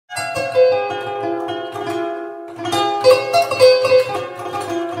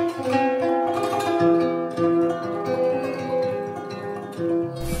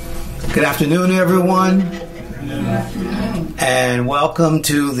Good afternoon, everyone, and welcome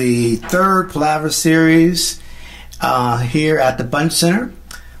to the third Palaver series here at the Bunch Center.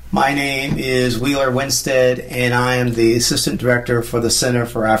 My name is Wheeler Winstead, and I am the Assistant Director for the Center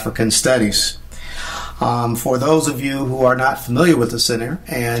for African Studies. For those of you who are not familiar with the center,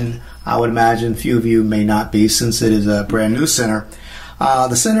 and I would imagine few of you may not be since it is a brand new center,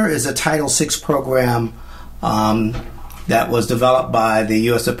 the center is a Title VI program that was developed by the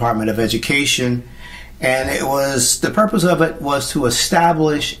U.S. Department of Education, and the purpose of it was to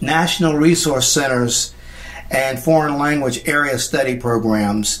establish national resource centers and foreign language area study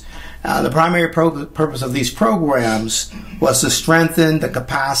programs. The primary purpose of these programs was to strengthen the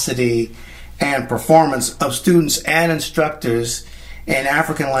capacity and performance of students and instructors in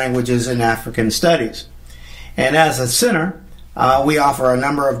African languages and African studies. And as a center, we offer a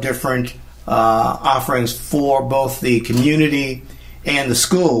number of different offerings for both the community and the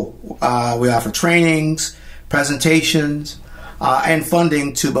school. We offer trainings, presentations, and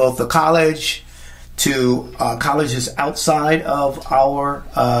funding to both the college, to colleges outside of our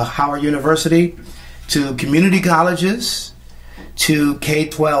Howard University, to community colleges, to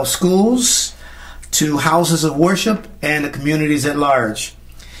K-12 schools, to houses of worship, and the communities at large.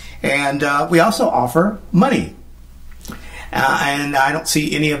 And we also offer money. And I don't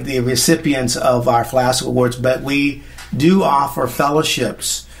see any of the recipients of our FLASC awards, but we do offer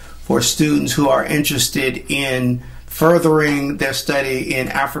fellowships for students who are interested in furthering their study in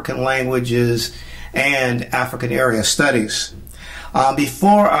African languages and African area studies.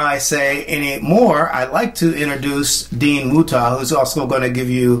 Before I say any more, I'd like to introduce Dean Muta, who's also going to give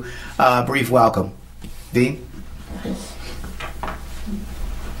you a brief welcome. Dean?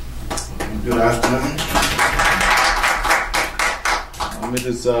 Good afternoon. It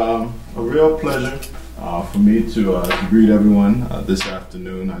is a real pleasure for me to greet everyone this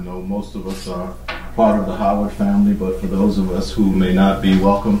afternoon. I know most of us are part of the Howard family, but for those of us who may not be,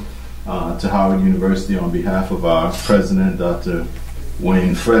 welcome to Howard University on behalf of our president, Dr.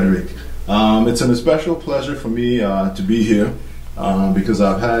 Wayne Frederick. It's an especial pleasure for me to be here because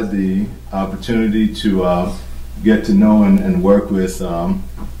I've had the opportunity to get to know and work with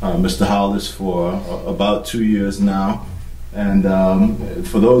Mr. Hollis for about 2 years now. And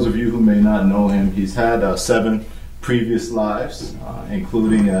for those of you who may not know him, he's had 7 previous lives,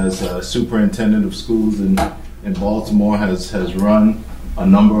 including as superintendent of schools in Baltimore, has run a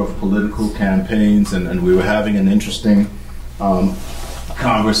number of political campaigns, and we were having an interesting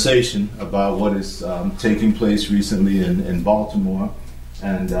conversation about what is taking place recently in Baltimore,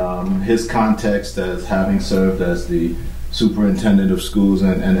 and his context as having served as the superintendent of schools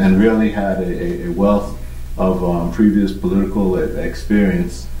and really had a wealth of previous political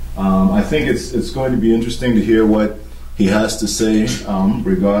experience. I think it's going to be interesting to hear what he has to say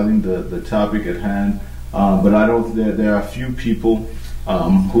regarding the topic at hand. But I don't. There are a few people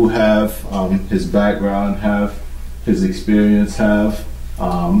who have his background, have his experience, have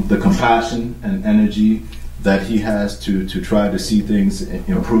the compassion and energy that he has to try to see things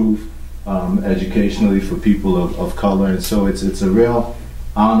improve educationally for people of color. And so it's a real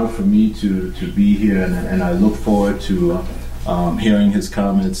honor for me to be here, and I look forward to hearing his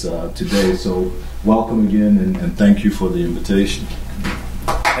comments today. So welcome again, and thank you for the invitation.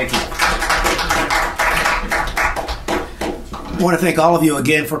 Thank you. I want to thank all of you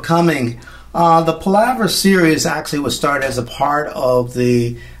again for coming. The Palaver series actually was started as a part of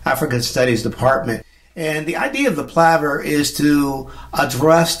the African Studies Department. And the idea of the Palaver is to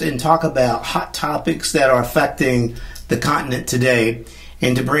address and talk about hot topics that are affecting the continent today,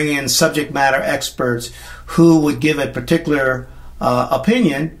 and to bring in subject matter experts who would give a particular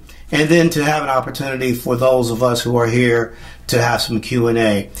opinion, and then to have an opportunity for those of us who are here to have some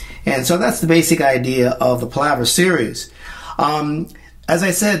Q&A. And so that's the basic idea of the Palaver series. As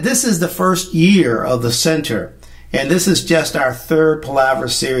I said, this is the first year of the center, and this is just our third Palaver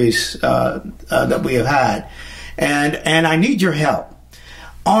series that we have had. And I need your help.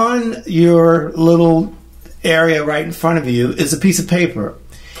 On your little area right in front of you is a piece of paper.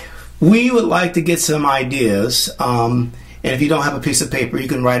 We would like to get some ideas, and if you don't have a piece of paper, you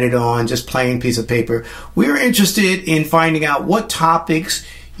can write it on just plain piece of paper. We're interested in finding out what topics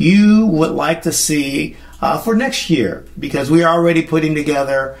you would like to see for next year, because we are already putting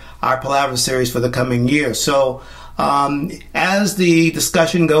together our Palaver series for the coming year. So as the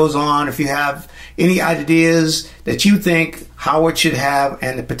discussion goes on, if you have any ideas that you think Howard should have,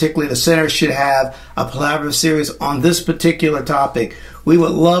 and particularly the center should have, a Palaver series on this particular topic, we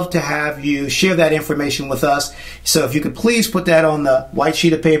would love to have you share that information with us. So if you could please put that on the white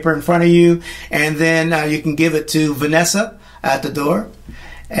sheet of paper in front of you, and then you can give it to Vanessa at the door.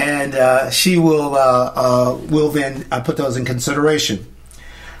 and she will then put those in consideration.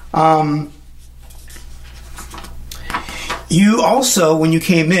 You also, when you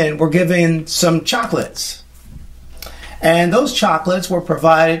came in, were given some chocolates. And those chocolates were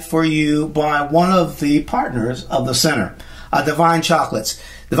provided for you by one of the partners of the center, Divine Chocolates.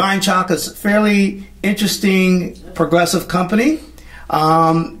 Divine Chocolates, a fairly interesting progressive company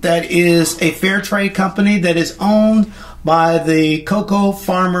that is a fair trade company that is owned by the cocoa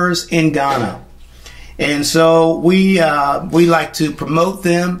farmers in Ghana. And so we like to promote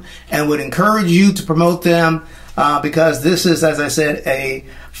them and would encourage you to promote them because this is, as I said, a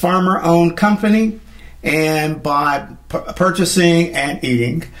farmer-owned company. And by purchasing and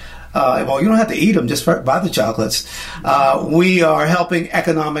eating, well, you don't have to eat them, just buy the chocolates. We are helping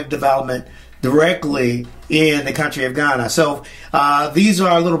economic development directly in the country of Ghana. So these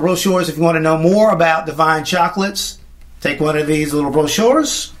are little brochures. If you want to know more about Divine Chocolates, take one of these little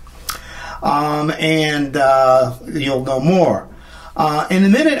brochures, and you'll know more. In a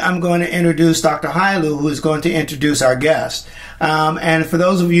minute, I'm going to introduce Dr. Hailu, who is going to introduce our guest. And for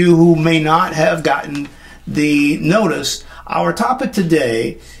those of you who may not have gotten the notice, our topic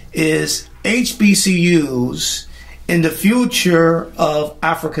today is HBCUs in the future of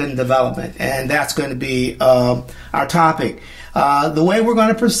African development. And that's going to be our topic. The way we're going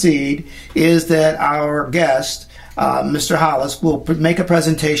to proceed is that our guest, Mr. Hollis, will make a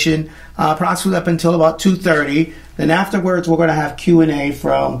presentation approximately up until about 2:30. Then afterwards, we're going to have Q&A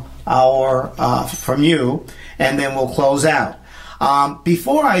from you, and then we'll close out.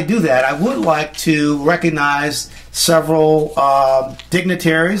 Before I do that, I would like to recognize several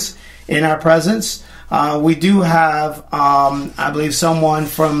dignitaries in our presence. We do have, I believe, someone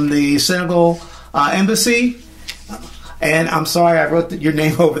from the Senegal Embassy. And I'm sorry, I wrote your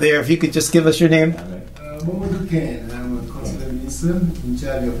name over there. If you could just give us your name. Mamadou Ken, I'm a consular minister in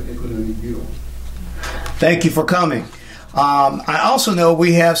charge of Economic Bureau. Thank you for coming. I also know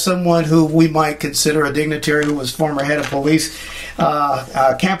we have someone who we might consider a dignitary who was former head of police,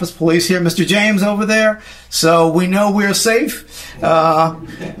 campus police here, Mr. James over there. So we know we're safe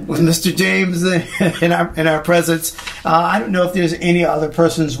with Mr. James in our presence. I don't know if there's any other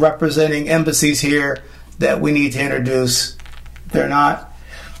persons representing embassies here that we need to introduce. They're not.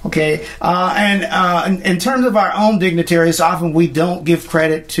 Okay, and in terms of our own dignitaries, often we don't give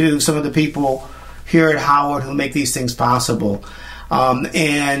credit to some of the people here at Howard who make these things possible.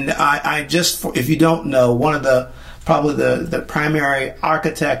 And I just, if you don't know, one of the primary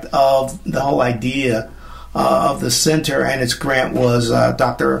architect of the whole idea of the center and its grant was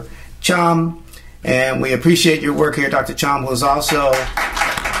Dr. Cham, and we appreciate your work here, Dr. Cham, who is also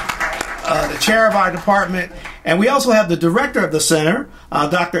the chair of our department. And we also have the director of the center,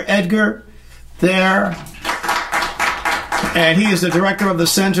 Dr. Edgar, there. And he is the director of the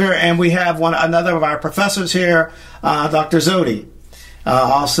center. And we have another of our professors here, Dr. Zodi,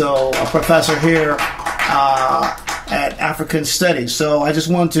 also a professor here at African Studies. So I just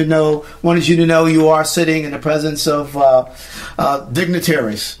wanted you to know you are sitting in the presence of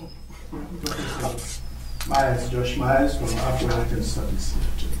dignitaries. Myers, Josh Myers from African Studies.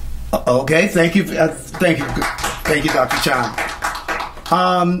 Okay, thank you, Dr. Chan.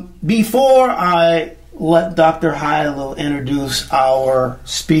 Before I let Dr. Hailu introduce our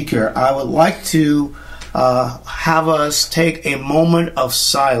speaker, I would like to have us take a moment of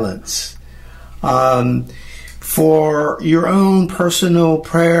silence for your own personal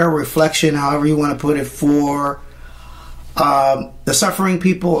prayer, reflection, however you want to put it, for the suffering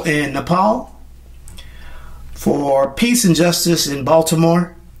people in Nepal, for peace and justice in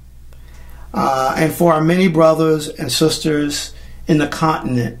Baltimore, and for our many brothers and sisters in the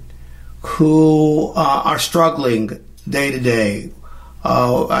continent who are struggling day to day.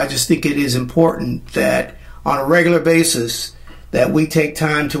 I just think it is important that on a regular basis that we take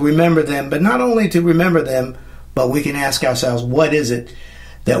time to remember them, but not only to remember them, but we can ask ourselves, what is it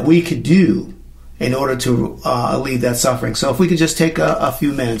that we could do in order to alleviate that suffering? So if we could just take a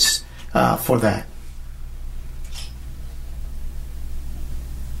few minutes for that.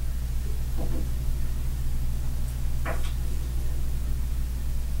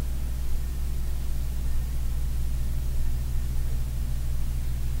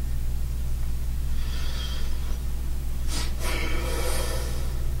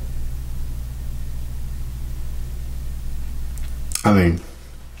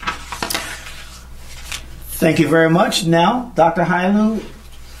 Thank you very much. Now, Dr. Hailu,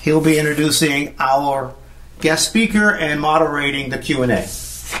 he'll be introducing our guest speaker and moderating the Q&A.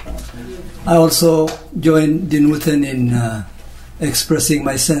 I also join Dean Wooten in expressing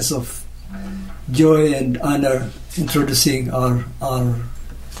my sense of joy and honor introducing our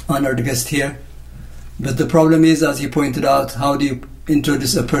honored guest here. But the problem is, as he pointed out, how do you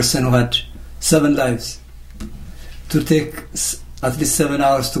introduce a person who had 7 lives? To take at least 7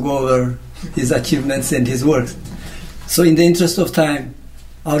 hours to go over his achievements and his work. So in the interest of time,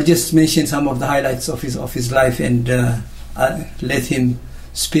 I'll just mention some of the highlights of his life and let him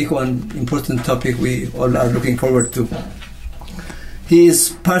speak on important topic we all are looking forward to. He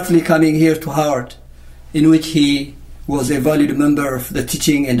is partly coming here to Howard, in which he was a valued member of the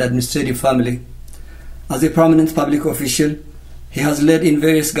teaching and administrative family. As a prominent public official, he has led in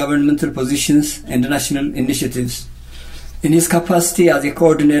various governmental positions and national initiatives. In his capacity as a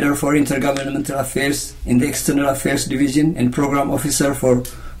coordinator for intergovernmental affairs in the External Affairs Division and Program Officer for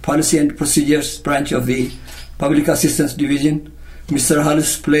Policy and Procedures branch of the Public Assistance Division, Mr.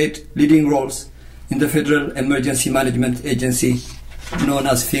 Hollis played leading roles in the Federal Emergency Management Agency, known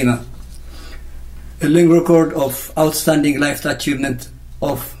as FEMA. A long record of outstanding life achievement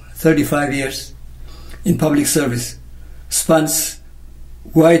of 35 years in public service spans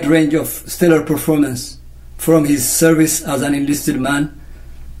wide range of stellar performance, from his service as an enlisted man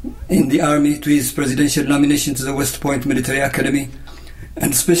in the Army to his presidential nomination to the West Point Military Academy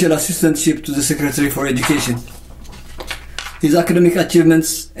and special assistantship to the Secretary for Education. His academic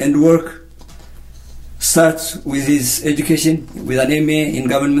achievements and work starts with his education with an MA in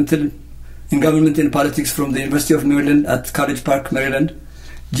government and politics from the University of Maryland at College Park, Maryland,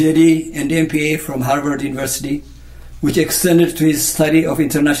 JD and MPA from Harvard University, which extended to his study of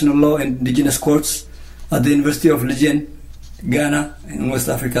international law and indigenous courts at the University of Legon, Ghana, in West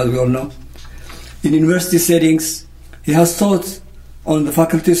Africa, as we all know. In university settings, he has taught on the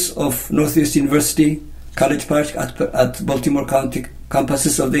faculties of Northeast University, College Park at Baltimore County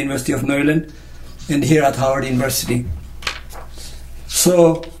campuses of the University of Maryland, and here at Howard University.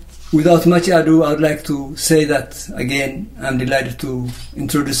 So, without much ado, I would like to say that, again, I'm delighted to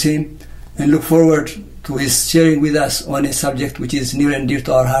introduce him and look forward to his sharing with us on a subject which is near and dear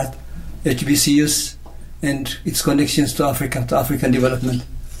to our heart, HBCUs and its connections to Africa, to African development.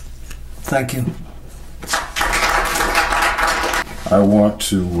 Thank you. I want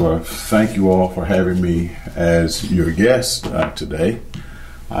to thank you all for having me as your guest today.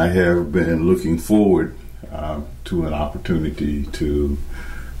 I have been looking forward to an opportunity to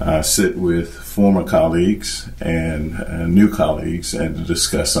sit with former colleagues and new colleagues and to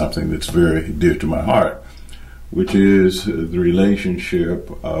discuss something that's very dear to my heart, which is the relationship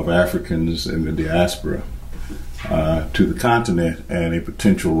of Africans in the diaspora to the continent and a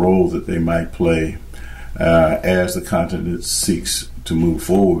potential role that they might play as the continent seeks to move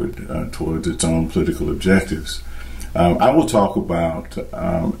forward towards its own political objectives. I will talk about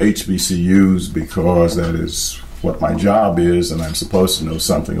HBCUs because that is what my job is, and I'm supposed to know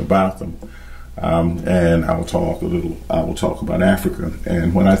something about them. And I will talk about Africa,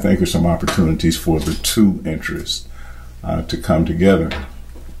 and when I think of some opportunities for the two interests to come together.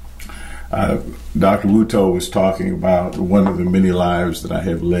 Dr. Wuto was talking about one of the many lives that I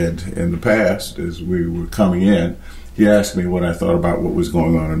have led in the past. As we were coming in, he asked me what I thought about what was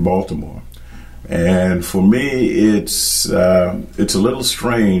going on in Baltimore. And for me, it's a little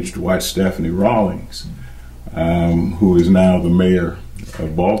strange to watch Stephanie Rawlings, who is now the mayor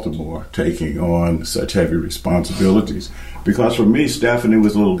of Baltimore, taking on such heavy responsibilities. Because for me, Stephanie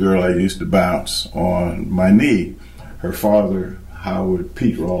was a little girl I used to bounce on my knee. Her father, Howard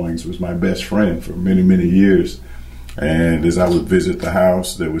Pete Rawlings, was my best friend for many, many years. And as I would visit the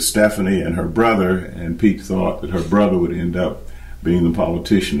house, there was Stephanie and her brother, and Pete thought that her brother would end up being the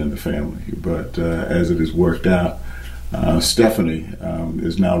politician in the family. But as it has worked out, Stephanie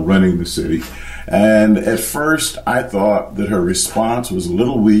is now running the city. And at first, I thought that her response was a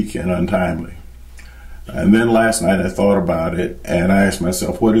little weak and untimely. And then last night, I thought about it, and I asked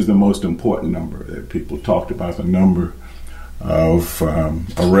myself, what is the most important number? People talked about the number of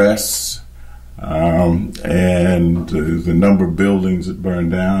arrests and the number of buildings that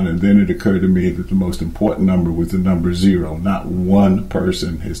burned down, and then it occurred to me that the most important number was the number 0. Not one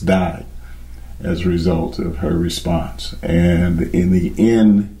person has died as a result of her response. And in the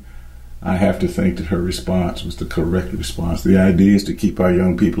end, I have to think that her response was the correct response. The idea is to keep our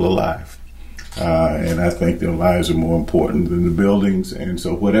young people alive. And I think their lives are more important than the buildings. And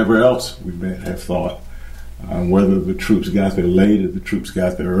so whatever else we may have thought, whether the troops got there late or the troops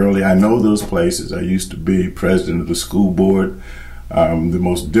got there early, I know those places. I used to be president of the school board. The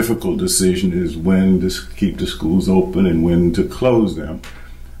most difficult decision is when to keep the schools open and when to close them.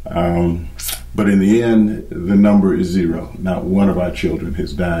 But in the end, the number is 0. Not one of our children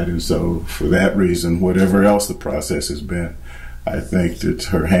has died. And so for that reason, whatever else the process has been, I think that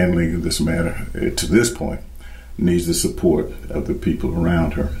her handling of this matter to this point, needs the support of the people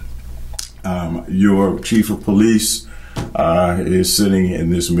around her. Your chief of police is sitting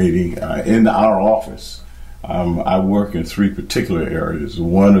in this meeting in our office. I work in 3 particular areas.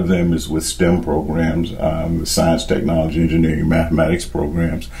 One of them is with STEM programs, the science, technology, engineering, mathematics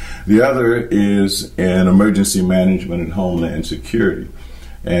programs. The other is in emergency management and homeland security.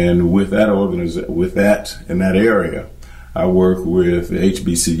 And with that in that area, I work with the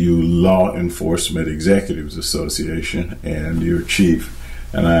HBCU Law Enforcement Executives Association and your chief.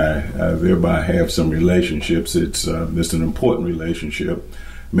 And I thereby have some relationships. It's an important relationship.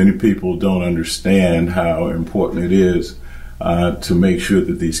 Many people don't understand how important it is to make sure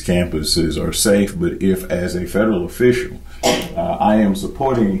that these campuses are safe. But if, as a federal official, I am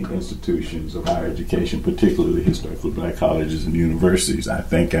supporting institutions of higher education, particularly historically black colleges and universities, I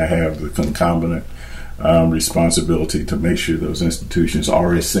think I have the concomitant responsibility to make sure those institutions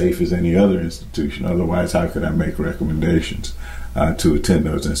are as safe as any other institution. Otherwise, how could I make recommendations to attend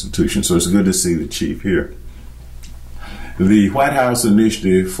those institutions? So it's good to see the chief here. The White House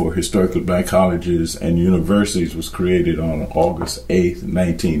Initiative for Historically Black Colleges and Universities was created on August 8th,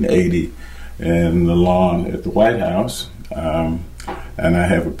 1980 in the lawn at the White House. And I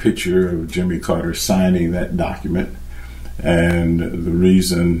have a picture of Jimmy Carter signing that document. And the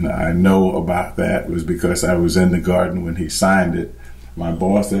reason I know about that was because I was in the garden when he signed it. My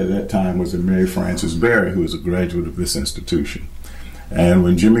boss at that time was Mary Frances Berry, who was a graduate of this institution. And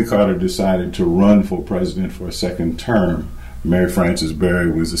when Jimmy Carter decided to run for president for a second term, Mary Frances Berry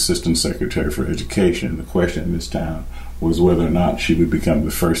was Assistant Secretary for Education. The question in this town was whether or not she would become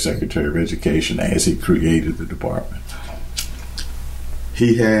the first Secretary of Education as he created the department.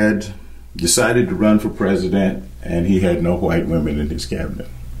 He had decided to run for president, and he had no white women in his cabinet,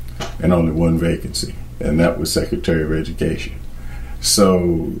 and only one vacancy, and that was Secretary of Education.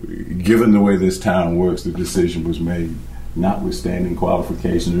 So, given the way this town works, the decision was made, notwithstanding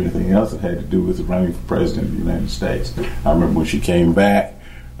qualifications or anything else that had to do with running for president of the United States. I remember when she came back,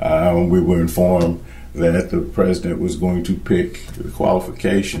 we were informed that the president was going to pick the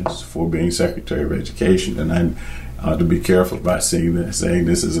qualifications for being Secretary of Education, and I ought to be careful about saying this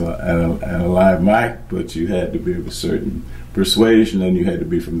is a live mic, but you had to be of a certain persuasion, and you had to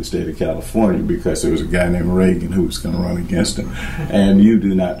be from the state of California, because there was a guy named Reagan who was going to run against him, and you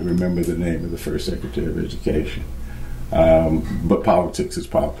do not remember the name of the first Secretary of Education. But politics is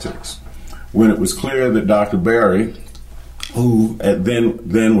politics. When it was clear that Dr. Berry, who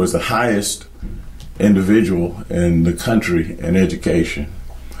then was the highest individual in the country in education,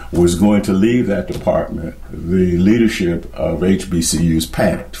 was going to leave that department, the leadership of HBCUs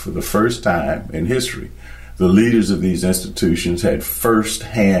panicked. For the first time in history, the leaders of these institutions had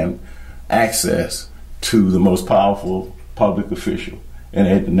first-hand access to the most powerful public official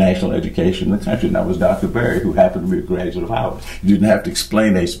in national education in the country, and that was Dr. Berry, who happened to be a graduate of Howard. You didn't have to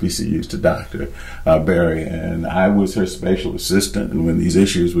explain HBCUs to Dr. Berry, and I was her special assistant, and when these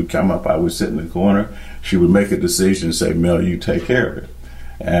issues would come up, I would sit in the corner. She would make a decision and say, Mel, you take care of it.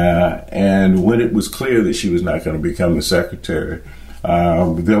 And when it was clear that she was not going to become the secretary,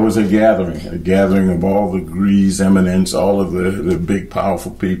 there was a gathering of all the Grease eminence, all of the big,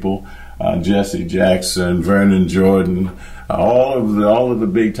 powerful people, Jesse Jackson, Vernon Jordan, all of the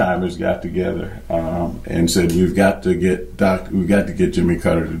big timers got together and said, we've got to get Jimmy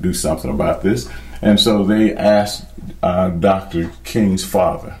Carter to do something about this. And so they asked Dr. King's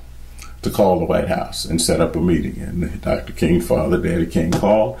father to call the White House and set up a meeting. And Dr. King's father, Daddy King,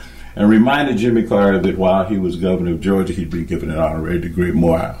 called and reminded Jimmy Carter that while he was governor of Georgia, he'd be given an honorary degree at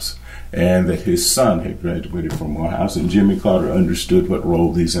Morehouse, and that his son had graduated from Morehouse, and Jimmy Carter understood what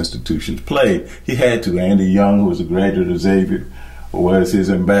role these institutions played. He had to. Andy Young, who was a graduate of Xavier, was his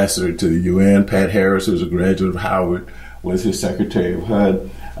ambassador to the UN. Pat Harris, who was a graduate of Howard, was his secretary of HUD.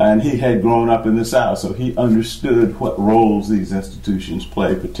 And he had grown up in the South, so he understood what roles these institutions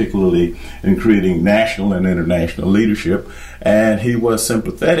play, particularly in creating national and international leadership. And he was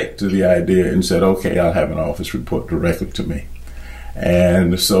sympathetic to the idea and said, okay, I'll have an office report directly to me.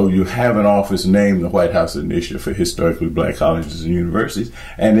 And so you have an office named the White House Initiative for Historically Black Colleges and Universities.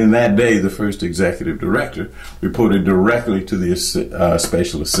 And in that day, the first executive director reported directly to the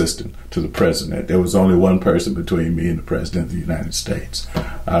special assistant to the president. There was only one person between me and the president of the United States.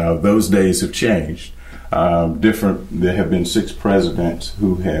 Those days have changed. There have been 6 presidents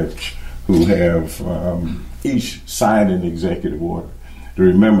who have each signed an executive order. To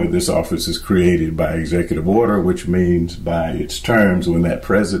remember, this office is created by executive order, which means by its terms, when that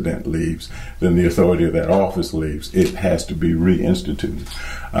president leaves, then the authority of that office leaves. It has to be reinstituted.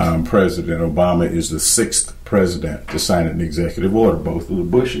 President Obama is the 6th president to sign an executive order. Both of the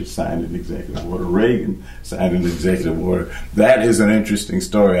Bushes signed an executive order. Reagan signed an executive order. That is an interesting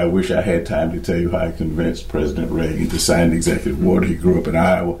story. I wish I had time to tell you how I convinced President Reagan to sign an executive order. He grew up in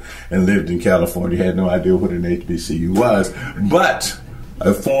Iowa and lived in California. He had no idea what an HBCU was. But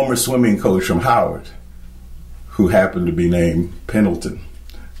a former swimming coach from Howard, who happened to be named Pendleton,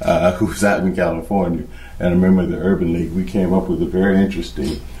 who was out in California, and a member of the Urban League, we came up with a very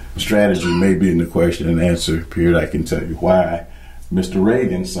interesting strategy. Maybe in the question and answer period I can tell you why Mr.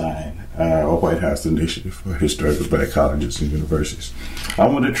 Reagan signed a White House initiative for historically black colleges and universities. I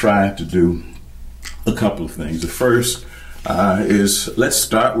want to try to do a couple of things. The first is, let's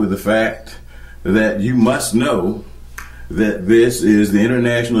start with the fact that you must know that this is the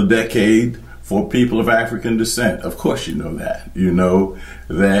International Decade for People of African Descent. Of course you know that. You know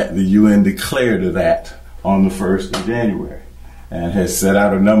that the UN declared that on the 1st of January and has set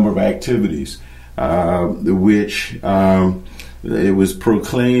out a number of activities, which it was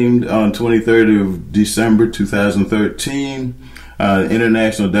proclaimed on 23rd of December 2013,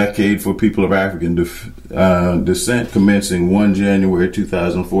 International Decade for People of African Descent, commencing 1 January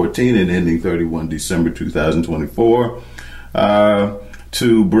 2014 and ending 31 December 2024,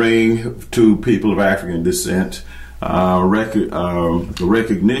 to bring to people of African descent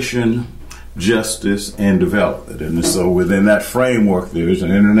recognition, justice, and development. And so within that framework, there's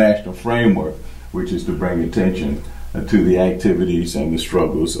an international framework which is to bring attention to the activities and the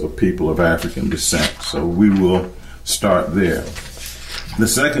struggles of people of African descent. So we will start there. The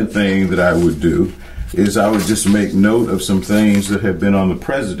second thing that I would do is I would just make note of some things that have been on the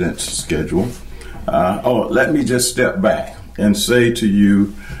president's schedule. Let me just step back and say to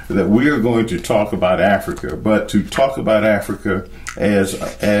you that we are going to talk about Africa, but to talk about Africa as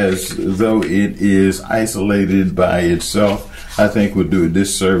though it is isolated by itself, I think would do a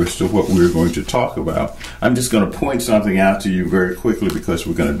disservice to what we're going to talk about. I'm just going to point something out to you very quickly because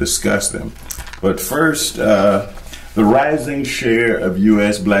we're going to discuss them. But first, the rising share of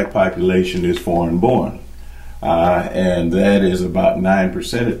U.S. black population is foreign-born. And that is about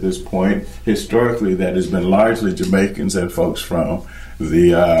 9% at this point. Historically, that has been largely Jamaicans and folks from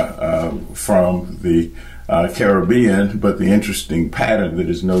the Caribbean. But the interesting pattern that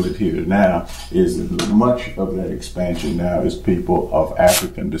is noted here now is that much of that expansion now is people of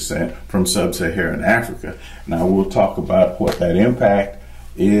African descent from sub-Saharan Africa. Now we'll talk about what that impact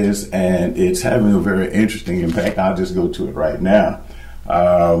is, and it's having a very interesting impact. I'll just go to it right now.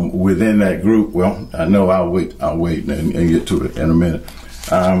 Within that group, well, I know I'll wait and get to it in a minute.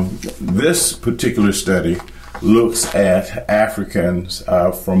 This particular study looks at Africans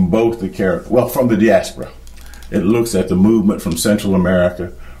from both from the diaspora. It looks at the movement from Central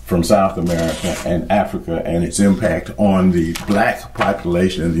America, from South America, and Africa, and its impact on the black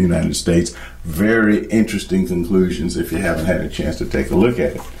population in the United States. Very interesting conclusions if you haven't had a chance to take a look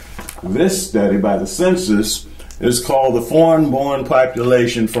at it. This study by the census is called the Foreign-Born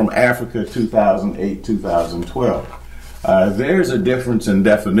Population from Africa 2008-2012. There's a difference in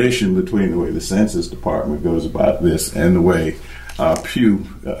definition between the way the Census Department goes about this and the way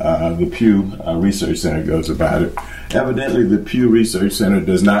the Pew Research Center goes about it. Evidently, the Pew Research Center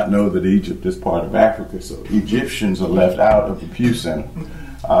does not know that Egypt is part of Africa, so Egyptians are left out of the Pew Center.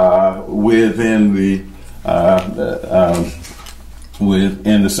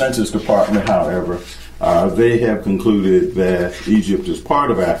 Within the Census Department, however, they have concluded that Egypt is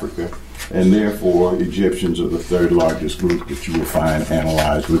part of Africa, and therefore Egyptians are the third largest group that you will find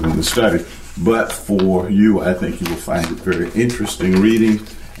analyzed within the study. But for you, I think you will find it very interesting reading,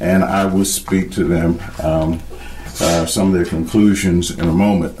 and I will speak to them, some of their conclusions in a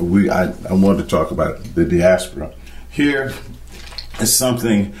moment. I want to talk about the diaspora. Here is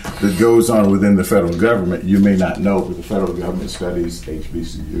something that goes on within the federal government. You may not know, but the federal government studies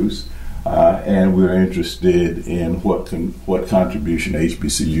HBCUs. And we're interested in what contribution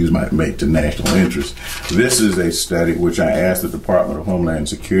HBCUs might make to national interest. This is a study which I asked the Department of Homeland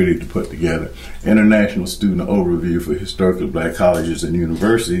Security to put together. International Student Overview for Historically Black Colleges and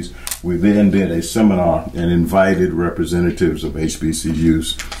Universities. We then did a seminar and invited representatives of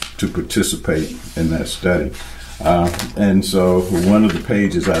HBCUs to participate in that study. And so one of the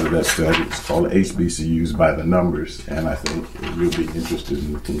pages out of that study is called HBCUs by the Numbers, and I think you'll be interested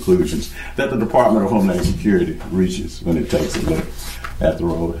in the conclusions that the Department of Homeland Security reaches when it takes a look at the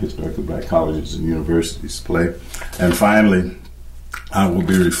role historically black colleges and universities play. And finally, I will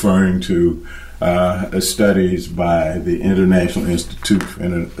be referring to studies by the Institute for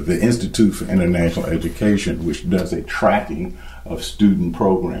International Education, which does a tracking of student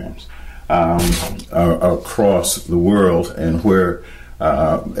programs across the world, and where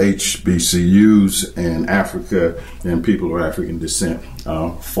HBCUs in Africa and people of African descent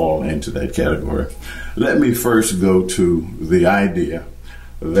fall into that category. Let me first go to the idea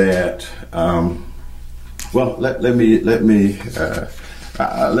that let me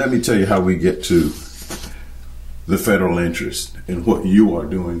tell you how we get to the federal interest in what you are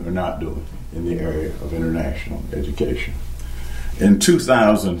doing or not doing in the area of international education. In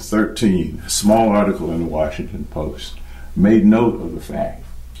 2013, a small article in the Washington Post made note of the fact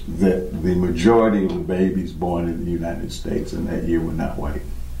that the majority of the babies born in the United States in that year were not white.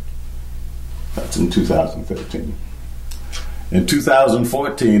 That's in 2013. In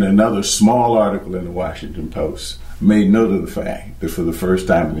 2014, another small article in the Washington Post made note of the fact that for the first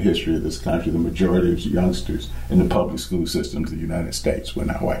time in the history of this country, the majority of youngsters in the public school systems of the United States were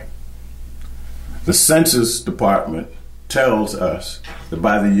not white. The Census Department tells us that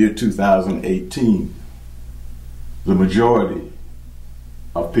by the year 2018, the majority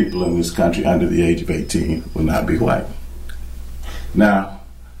of people in this country under the age of 18 will not be white. Now,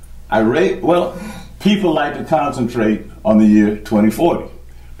 people like to concentrate on the year 2040,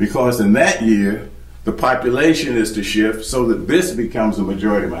 because in that year, the population is to shift so that this becomes a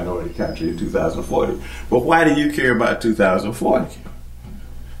majority minority country in 2040. But why do you care about 2040?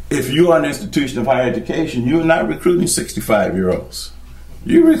 If you are an institution of higher education, you're not recruiting 65-year-olds.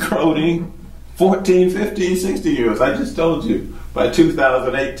 You're recruiting 14, 15, 16-year-olds. I just told you, by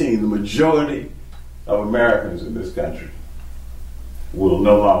 2018, the majority of Americans in this country will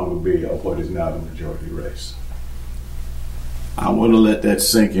no longer be of what is now the majority race. I want to let that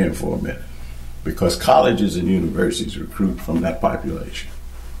sink in for a minute, because colleges and universities recruit from that population.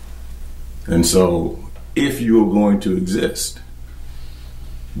 And so, if you are going to exist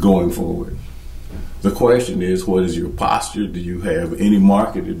going forward, the question is, what is your posture? Do you have any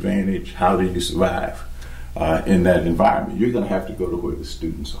market advantage? How do you survive in that environment? You're going to have to go to where the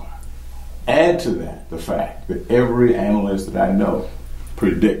students are. Add to that the fact that every analyst that I know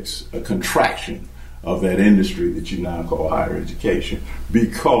predicts a contraction of that industry that you now call higher education,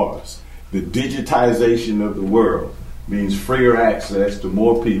 because the digitization of the world means freer access to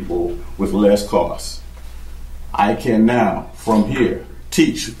more people with less costs. I can now, from here,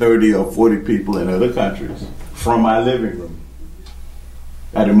 teach 30 or 40 people in other countries from my living room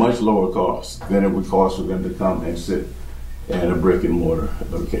at a much lower cost than it would cost for them to come and sit at a brick and mortar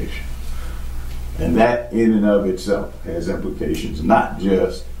location. And that in and of itself has implications not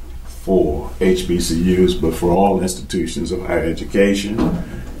just for HBCUs, but for all institutions of higher education.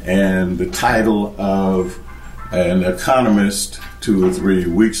 And the title of an economist 2 or 3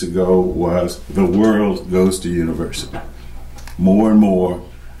 weeks ago was "The World Goes to University." More and more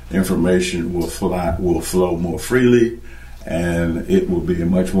information will flow more freely, and it will be a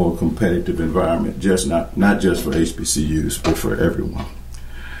much more competitive environment, not just for HBCUs, but for everyone.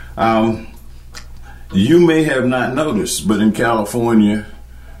 You may have not noticed, but in California,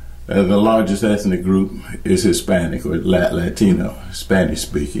 the largest ethnic group is Hispanic or Latino, Spanish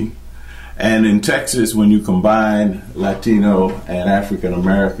speaking. And in Texas, when you combine Latino and African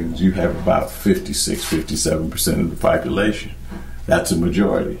Americans, you have about 56, 57% of the population. That's a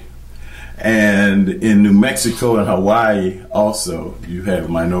majority. And in New Mexico and Hawaii also, you have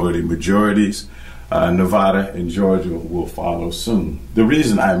minority majorities. Nevada and Georgia will follow soon. The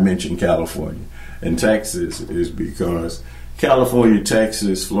reason I mention California and Texas is because California,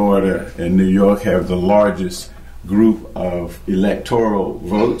 Texas, Florida, and New York have the largest group of electoral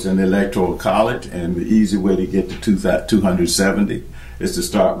votes in the Electoral College, and the easy way to get to 270 is to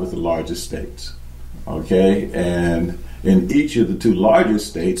start with the largest states. Okay? And in each of the 2 largest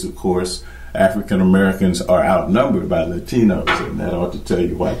states, of course, African Americans are outnumbered by Latinos, and that ought to tell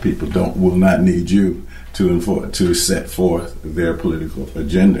you why people will not need you to set forth their political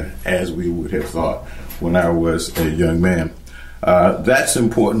agenda, as we would have thought when I was a young man. That's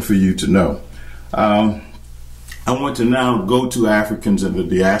important for you to know. I want to now go to Africans in the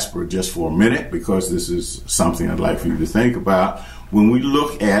diaspora just for a minute, because this is something I'd like for you to think about. When we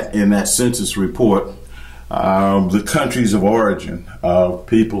look at, in that census report, the countries of origin of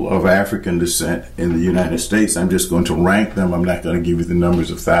people of African descent in the United States, I'm just going to rank them. I'm not going to give you the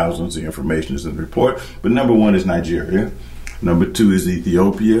numbers of thousands. The information is in the report. But number 1 is Nigeria. Number 2 is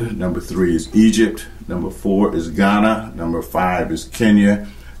Ethiopia. Number 3 is Egypt. Number 4 is Ghana. Number 5 is Kenya.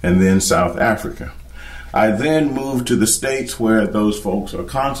 And then South Africa. I then move to the states where those folks are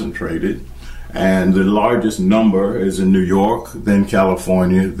concentrated, And the largest number is in New York, then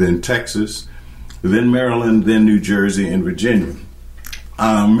California, then Texas, then Maryland, then New Jersey, and Virginia.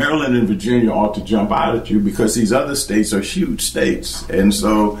 Maryland and Virginia ought to jump out at you because these other states are huge states. And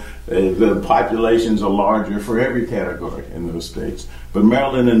so the populations are larger for every category in those states. But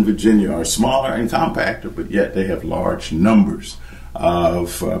Maryland and Virginia are smaller and compacter, but yet they have large numbers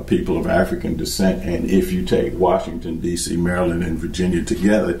of people of African descent. And if you take Washington, D.C., Maryland, and Virginia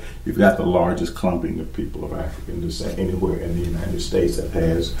together, you've got the largest clumping of people of African descent anywhere in the United States. That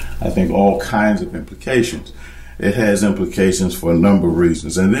has, I think, all kinds of implications. It has implications for a number of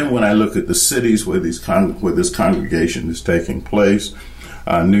reasons. And then when I look at the cities where this congregation is taking place,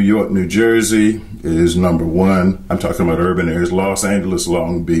 New York, New Jersey is number 1. I'm talking about urban areas. Los Angeles,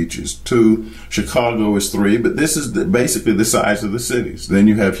 Long Beach is 2. Chicago is 3. But this is basically the size of the cities. Then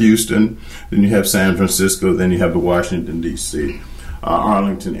you have Houston. Then you have San Francisco. Then you have the Washington, D.C.,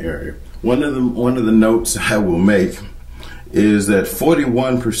 Arlington area. One of the notes I will make is that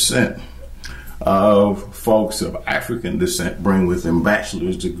 41% of folks of African descent bring with them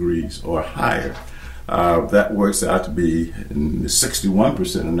bachelor's degrees or higher. That works out to be 61%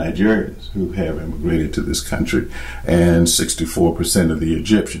 of Nigerians who have immigrated to this country and 64% of the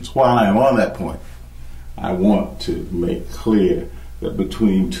Egyptians. While I am on that point, I want to make clear that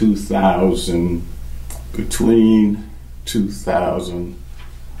between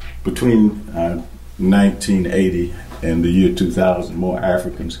 1980 and the year 2000, more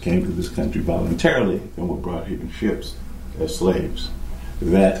Africans came to this country voluntarily than were brought here in ships as slaves.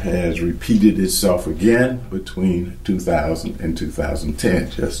 That has repeated itself again between 2000 and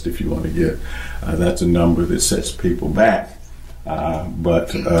 2010, just if you want to get, that's a number that sets people back.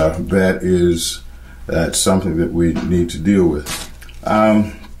 But that's something that we need to deal with.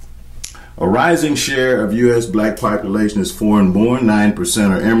 A rising share of U.S. black population is foreign-born. 9%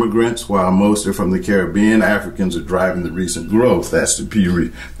 are immigrants, while most are from the Caribbean. Africans are driving the recent growth. That's the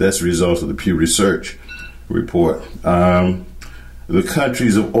result of the Pew Research report. The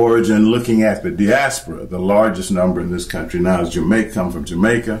countries of origin, looking at the diaspora, the largest number in this country now is Jamaica, come from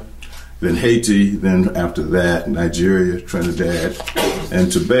Jamaica, then Haiti, then after that, Nigeria, Trinidad and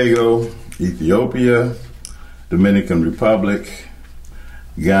Tobago, Ethiopia, Dominican Republic,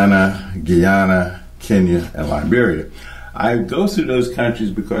 Ghana, Guyana, Kenya, and Liberia. I go through those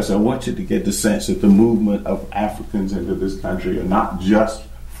countries because I want you to get the sense that the movement of Africans into this country are not just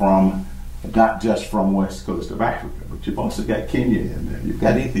from West Coast of Africa, but you've also got Kenya in there, you've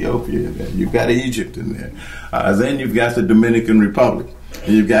got Ethiopia in there, you've got Egypt in there, then you've got the Dominican Republic,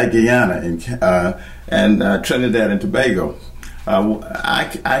 and you've got Guyana and Trinidad and Tobago.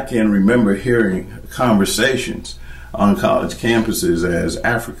 I can remember hearing conversations on college campuses as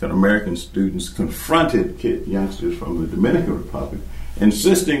African American students confronted youngsters from the Dominican Republic,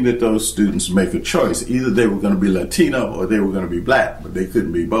 insisting that those students make a choice. Either they were going to be Latino or they were going to be black, but they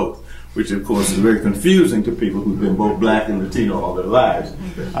couldn't be both, which of course is very confusing to people who've been both black and Latino all their lives.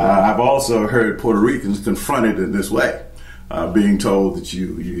 I've also heard Puerto Ricans confronted in this way, being told that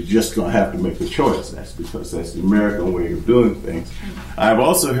you're just going to have to make a choice. That's because that's the American way of doing things. I've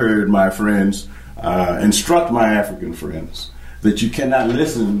also heard my friends instruct my African friends that you cannot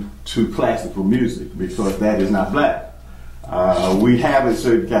listen to classical music because that is not black. We have a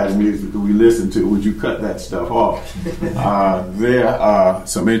certain kind of music that we listen to. Would you cut that stuff off? There are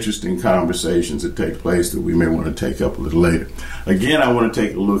some interesting conversations that take place that we may want to take up a little later. Again, I want to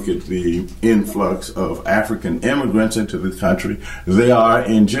take a look at the influx of African immigrants into the country. They are,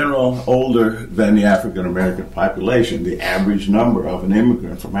 in general, older than the African American population. The average number of an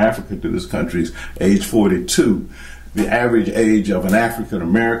immigrant from Africa to this country is age 42. The average age of an African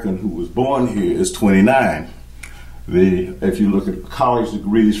American who was born here is 29. If you look at college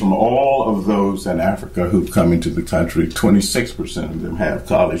degrees from all of those in Africa who've come into the country, 26% of them have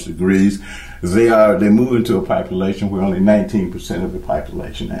college degrees. They move into a population where only 19% of the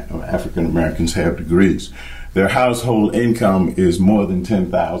population of African Americans have degrees. Their household income is more than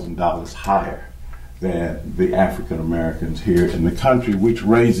 $10,000 higher than the African Americans here in the country, which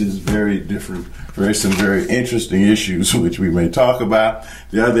raises some very interesting issues which we may talk about.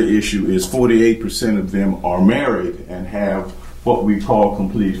 The other issue is 48% of them are married and have what we call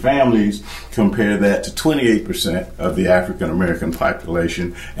complete families. Compare that to 28% of the African American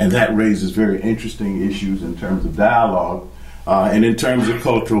population, and that raises very interesting issues in terms of dialogue and in terms of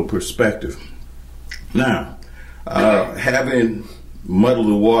cultural perspective. Now, having muddle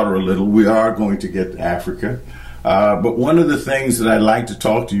the water a little, we are going to get to Africa. But one of the things that I'd like to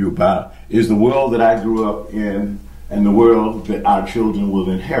talk to you about is the world that I grew up in and the world that our children will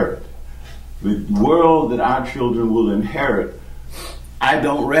inherit. The world that our children will inherit I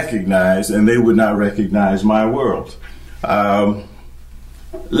don't recognize, and they would not recognize my world.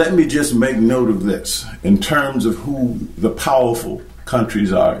 Let me just make note of this in terms of who the powerful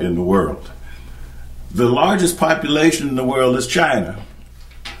countries are in the world. The largest population in the world is China,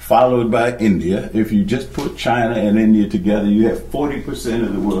 followed by India. If you just put China and India together, you have 40%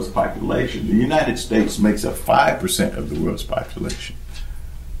 of the world's population. The United States makes up 5% of the world's population.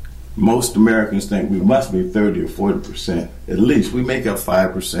 Most Americans think we must be 30 or 40%. At least we make up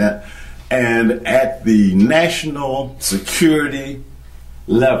 5%. And at the national security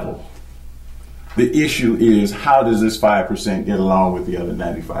level, the issue is, how does this 5% get along with the other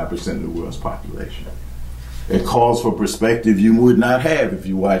 95% of the world's population? It calls for perspective you would not have if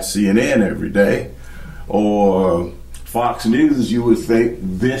you watch CNN every day or Fox News. You would think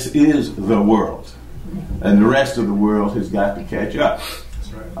this is the world, and the rest of the world has got to catch up.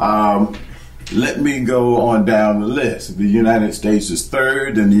 Let me go on down the list. The United States is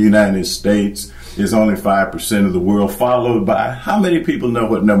third, and the United States is only 5% of the world, followed by, how many people know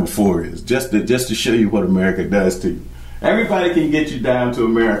what number 4 is? Just to show you what America does to you. Everybody can get you down to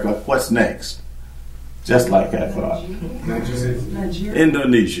America. What's next? Just like I thought.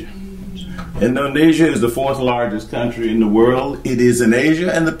 Indonesia. Indonesia is the 4th largest country in the world. It is in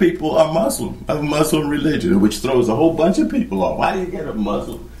Asia, and the people are Muslim, of Muslim religion, which throws a whole bunch of people off. Why do you get a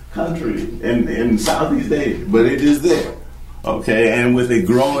Muslim country in Southeast Asia? But it is there. Okay, and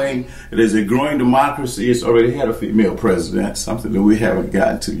it is a growing democracy. It's already had a female president, something that we haven't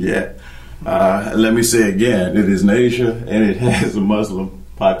gotten to yet. Let me say again, it is in Asia, and it has a Muslim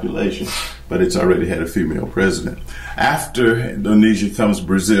population, but it's already had a female president. After Indonesia comes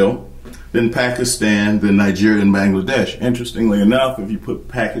Brazil, then Pakistan, then Nigeria, and Bangladesh. Interestingly enough, if you put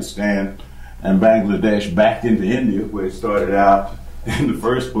Pakistan and Bangladesh back into India, where it started out in the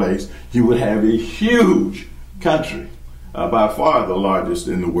first place, you would have a huge country, by far the largest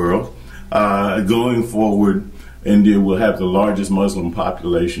in the world. Going forward, India will have the largest Muslim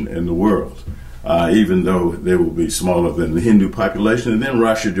population in the world, even though they will be smaller than the Hindu population, and then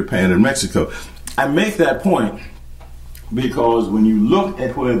Russia, Japan, and Mexico. I make that point because when you look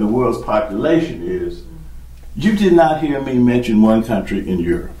at where the world's population is, you did not hear me mention one country in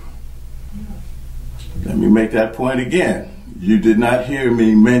Europe. Let me make that point again. You did not hear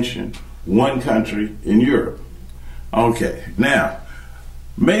me mention one country in Europe. Okay, now,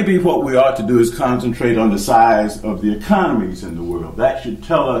 maybe what we ought to do is concentrate on the size of the economies in the world. That should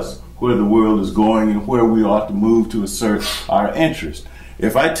tell us where the world is going and where we ought to move to assert our interest.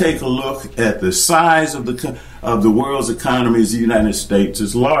 If I take a look at the size of the world's economies, the United States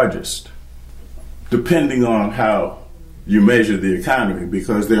is largest, depending on how you measure the economy,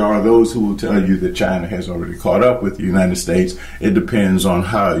 because there are those who will tell you that China has already caught up with the United States. It depends on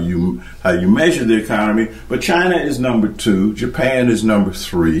how you measure the economy. But China is number 2, Japan is number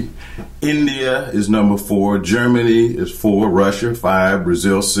 3, India is number 4, Germany is 4, Russia 5,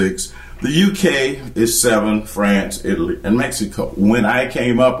 Brazil 6, the UK is 7, France, Italy, and Mexico. When I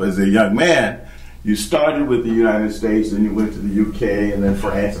came up as a young man, you started with the United States, then you went to the UK, and then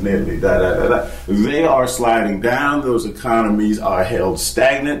France and Italy, They are sliding down. Those economies are held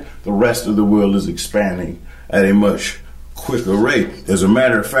stagnant. The rest of the world is expanding at a much quicker rate. As a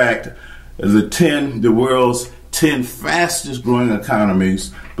matter of fact, the world's 10 fastest growing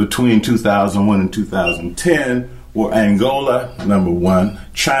economies between 2001 and 2010 were Angola, number 1,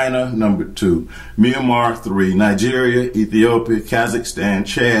 China, number 2, Myanmar, 3, Nigeria, Ethiopia, Kazakhstan,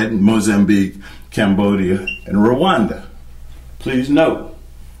 Chad, Mozambique, Cambodia, and Rwanda. Please note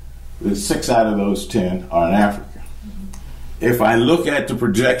that 6 out of those 10 are in Africa. If I look at the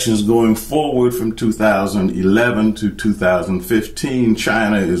projections going forward from 2011 to 2015,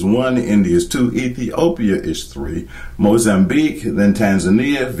 China is 1, India is 2, Ethiopia is 3, Mozambique, then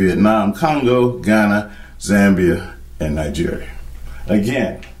Tanzania, Vietnam, Congo, Ghana, Zambia, and Nigeria.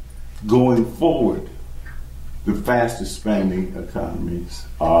 Again, going forward, the fastest spending economies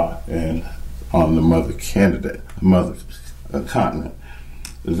are on the mother continent.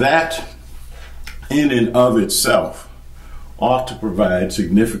 That, in and of itself, ought to provide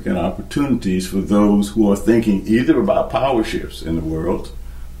significant opportunities for those who are thinking either about power shifts in the world,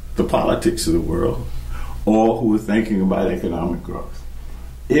 the politics of the world, or who are thinking about economic growth.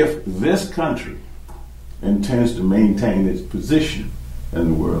 If this country intends to maintain its position in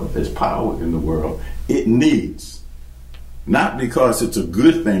the world, its power in the world, it needs, not because it's a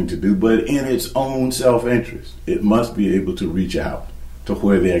good thing to do, but in its own self-interest, it must be able to reach out to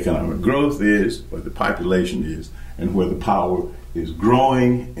where the economic growth is, where the population is, and where the power is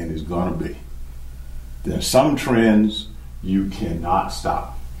growing and is going to be. There are some trends you cannot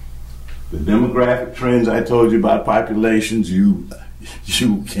stop. The demographic trends I told you about, populations, you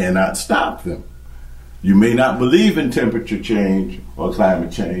you cannot stop them. You may not believe in temperature change or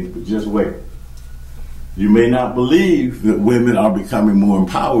climate change, but just wait. You may not believe that women are becoming more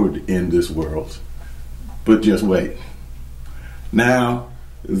empowered in this world, but just wait. Now,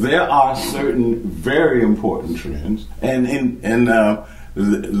 there are certain very important trends, and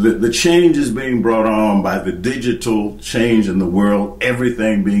the change is being brought on by the digital change in the world,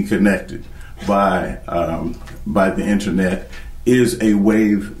 everything being connected by the internet is a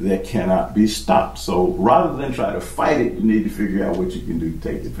wave that cannot be stopped. So rather than try to fight it, you need to figure out what you can do to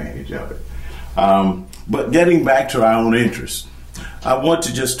take advantage of it. But getting back to our own interests, I want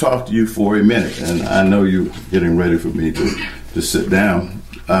to just talk to you for a minute, and I know you're getting ready for me to sit down.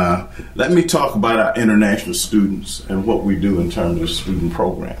 Let me talk about our international students and what we do in terms of student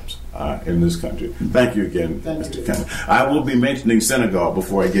programs in this country. Thank you again, Mr. Kennedy. I will be mentioning Senegal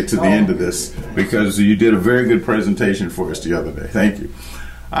before I get to the end of this, because you did a very good presentation for us the other day. Thank you.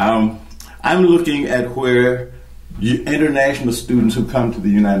 I'm looking at where international students who come to the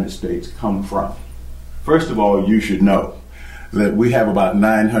United States come from. First of all, you should know that we have about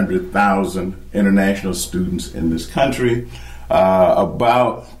 900,000 international students in this country.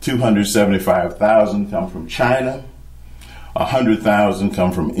 About 275,000 come from China, 100,000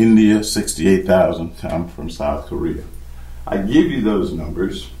 come from India, 68,000 come from South Korea. I give you those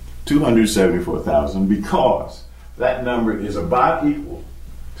numbers, 274,000, because that number is about equal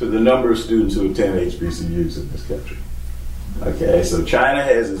to the number of students who attend HBCUs in this country. Okay, so China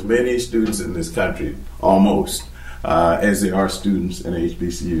has as many students in this country, almost, as there are students in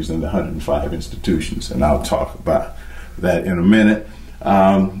HBCUs in the 105 institutions, and I'll talk about that in a minute.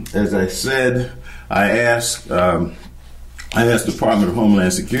 As I said, I asked Department of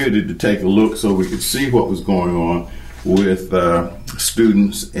Homeland Security to take a look so we could see what was going on with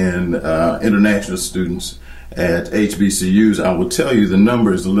students and international students at HBCUs. I will tell you the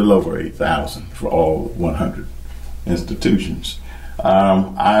number is a little over 8,000 for all 100 institutions.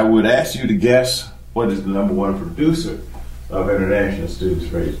 I would ask you to guess what is the number one producer of international students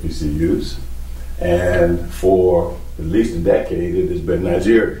for HBCUs. And for at least a decade, it has been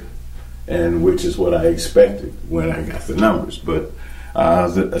Nigeria, and which is what I expected when I got the numbers. But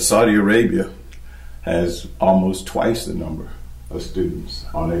Saudi Arabia has almost twice the number of students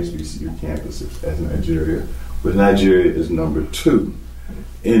on HBCU campuses as Nigeria, but Nigeria is number 2,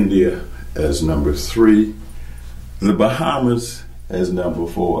 India as number 3, the Bahamas as number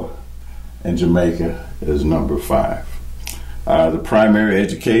 4, and Jamaica as number 5. The primary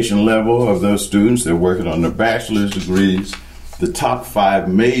education level of those students, they're working on their bachelor's degrees. The top 5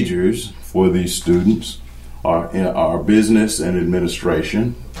 majors for these students are business and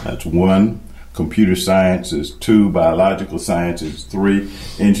administration. That's 1. Computer sciences, 2. Biological sciences, 3.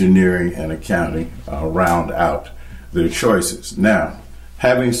 Engineering and accounting round out their choices. Now,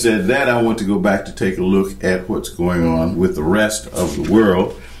 having said that, I want to go back to take a look at what's going on with the rest of the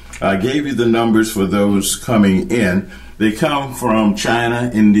world. I gave you the numbers for those coming in. They come from China,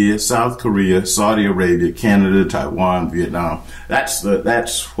 India, South Korea, Saudi Arabia, Canada, Taiwan, Vietnam. That's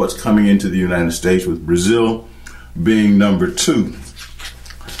what's coming into the United States, with Brazil being number 2.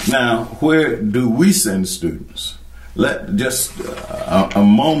 Now, where do we send students? Just a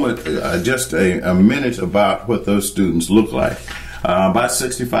moment, just a minute about what those students look like. About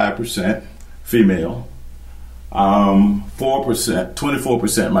 65% female,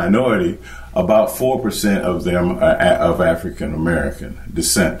 24% minority, about 4% of them are of African American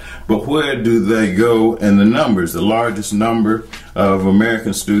descent. But where do they go in the numbers? The largest number of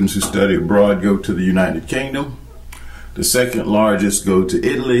American students who study abroad go to the United Kingdom. The second largest go to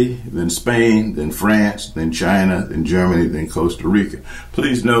Italy, then Spain, then France, then China, then Germany, then Costa Rica.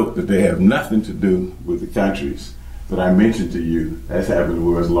 Please note that they have nothing to do with the countries that I mentioned to you as having the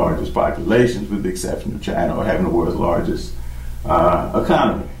world's largest populations, with the exception of China, or having the world's largest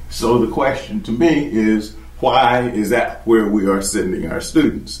economy. So the question to me is, why is that where we are sending our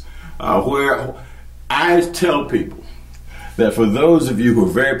students? Where I tell people that for those of you who are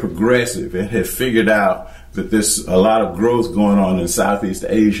very progressive and have figured out that there's a lot of growth going on in Southeast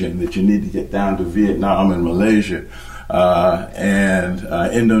Asia, and that you need to get down to Vietnam and Malaysia and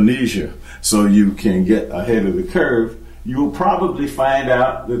Indonesia so you can get ahead of the curve, you will probably find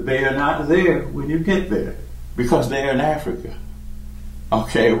out that they are not there when you get there, because they are in Africa.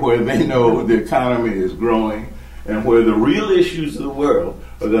 Okay, where they know the economy is growing and where the real issues of the world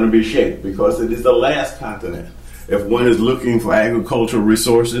are going to be shaped, because it is the last continent. If one is looking for agricultural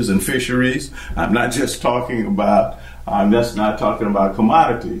resources and fisheries, I'm not just talking about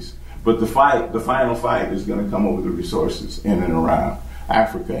commodities, but the final fight is going to come over the resources in and around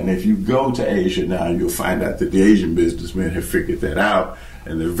Africa. And if you go to Asia now, you'll find out that the Asian businessmen have figured that out,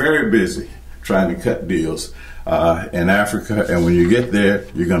 and they're very busy trying to cut deals in Africa. And when you get there,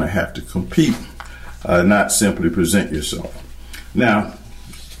 you're going to have to compete, not simply present yourself. Now,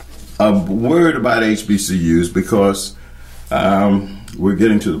 a word about HBCUs, because we're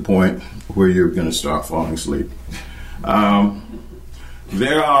getting to the point where you're going to start falling asleep.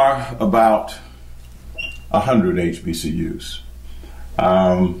 There are about 100 HBCUs.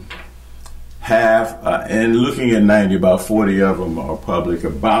 And looking at 90, about 40 of them are public,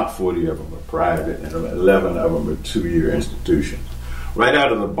 about 40 of them are private, and 11 of them are two-year institutions. Right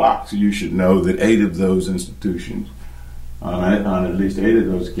out of the box, you should know that 8 of those institutions, on at least 8 of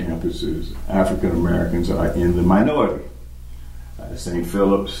those campuses, African Americans are in the minority. St.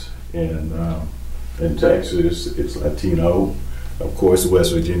 Philip's in Texas, it's Latino. Of course,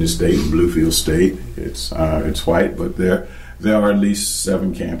 West Virginia State and Bluefield State, it's white, but there are at least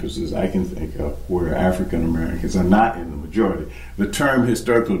 7 campuses I can think of where African Americans are not in the majority. The term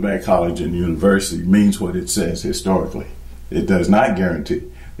historical black college and university means what it says historically. It does not guarantee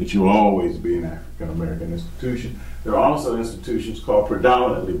that you'll always be an African American institution. There are also institutions called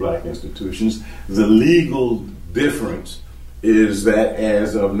predominantly black institutions. The legal difference is that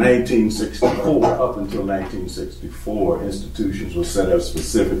as of 1964, up until 1964, institutions were set up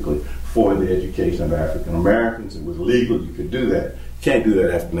specifically for the education of African Americans. It was legal, you could do that. Can't do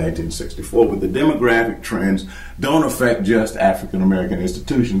that after 1964, but the demographic trends don't affect just African American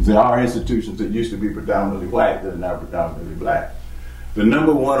institutions. There are institutions that used to be predominantly white that are now predominantly black. The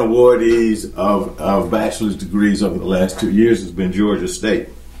number one awardees of bachelor's degrees over the last 2 years has been Georgia State.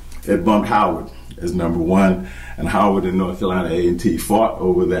 It bumped Howard as number one, and Howard and North Carolina A&T fought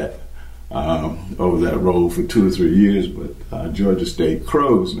over that role for 2 or 3 years, but Georgia State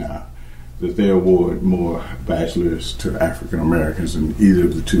crows now that they award more bachelors to African Americans than either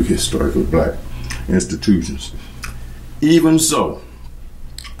of the 2 historically black institutions. Even so,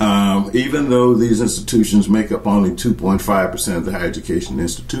 even though these institutions make up only 2.5% of the higher education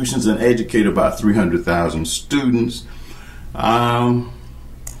institutions and educate about 300,000 students,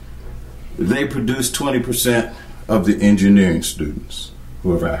 they produce 20% of the engineering students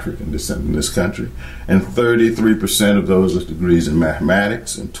who are of African descent in this country, and 33% of those with degrees in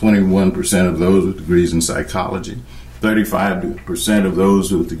mathematics, and 21% of those with degrees in psychology, 35% of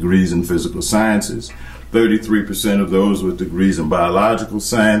those with degrees in physical sciences, 33% of those with degrees in biological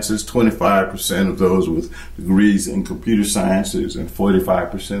sciences, 25% of those with degrees in computer sciences, and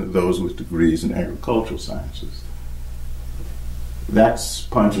 45% of those with degrees in agricultural sciences. That's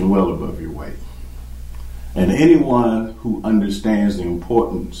punching well above your weight. And anyone who understands the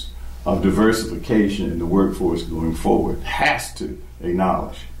importance of diversification in the workforce going forward has to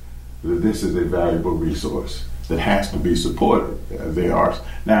acknowledge that this is a valuable resource that has to be supported.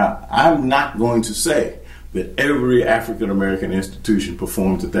 Now, I'm not going to say that every African American institution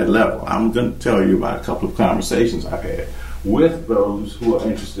performs at that level. I'm going to tell you about a couple of conversations I've had with those who are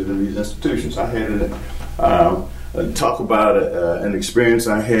interested in these institutions. I had talk about an experience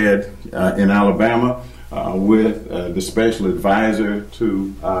I had in Alabama with the special advisor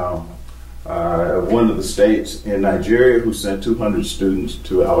to one of the states in Nigeria who sent 200 students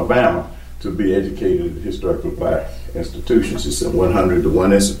to Alabama to be educated at historical black institutions. He sent 100 to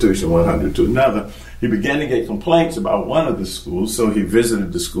one institution, 100 to another. He began to get complaints about one of the schools, so he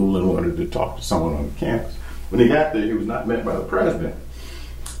visited the school and wanted to talk to someone on the campus. When he got there, he was not met by the president.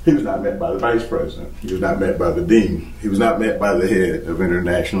 He was not met by the vice president. He was not met by the dean. He was not met by the head of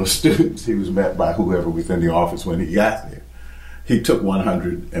international students. He was met by whoever was in the office when he got there. He took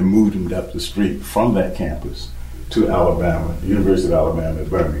 100 and moved them up the street from that campus to Alabama, University of Alabama at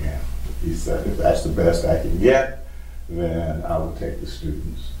Birmingham. He said, if that's the best I can get, then I will take the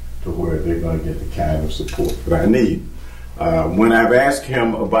students to where they're going to get the kind of support that I need. When I've asked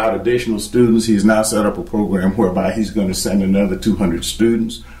him about additional students, he's now set up a program whereby he's going to send another 200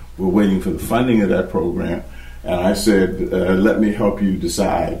 students. We're waiting for the funding of that program. And I said, let me help you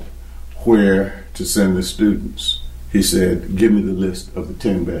decide where to send the students. He said, give me the list of the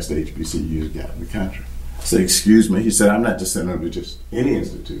 10 best HBCUs you got in the country. I said, excuse me. He said, I'm not just sending them to just any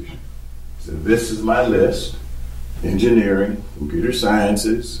institution. He said, this is my list: engineering, computer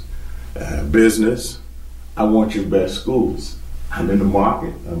sciences, business. I want your best schools. I'm in the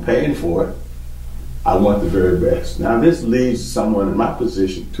market. I'm paying for it. I want the very best. Now, this leads someone in my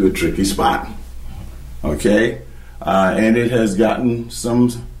position to a tricky spot. Okay? And it has gotten some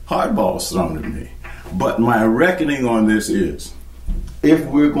hardballs thrown at me. But my reckoning on this is, if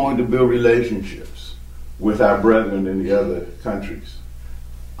we're going to build relationships with our brethren in the other countries,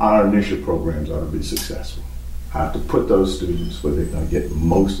 our initial programs ought to be successful. how to put those students where they're going to get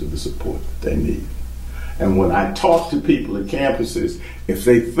most of the support that they need. And when I talk to people at campuses, if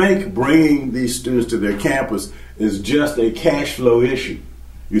they think bringing these students to their campus is just a cash flow issue,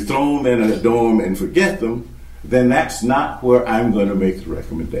 you throw them in a dorm and forget them, then that's not where I'm going to make the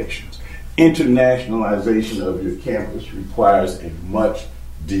recommendations. Internationalization of your campus requires a much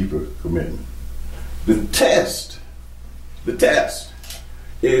deeper commitment. The test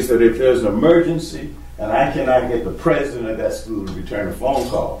is that if there's an emergency and I cannot get the president of that school to return a phone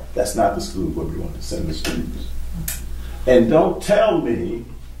call, that's not the school where we want to send the students. And don't tell me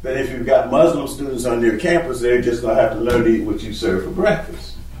that if you've got Muslim students on your campus, they're just going to have to learn to eat what you serve for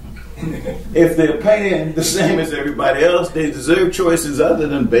breakfast. If they're paying the same as everybody else, they deserve choices other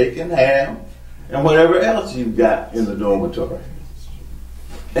than bacon, ham, and whatever else you've got in the dormitory.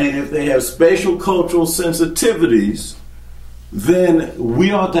 And if they have spatial cultural sensitivities, then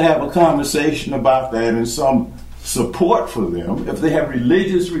we ought to have a conversation about that and some support for them. If they have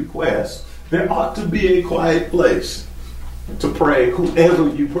religious requests, there ought to be a quiet place to pray whoever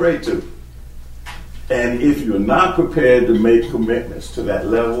you pray to. And if you're not prepared to make commitments to that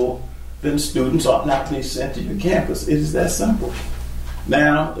level, then students ought not be sent to your campus. It is that simple.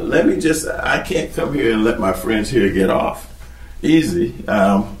 Now, I can't come here and let my friends here get off easy.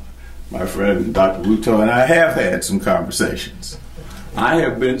 My friend Dr. Ruto and I have had some conversations. I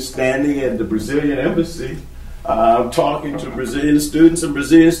have been standing at the Brazilian embassy talking to Brazilian students, and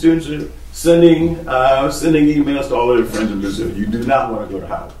Brazilian students are sending emails to all of their friends in Brazil. You do not want to go to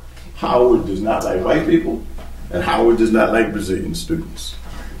Howard. Howard does not like white people, and Howard does not like Brazilian students.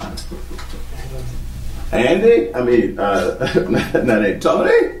 Andy, that ain't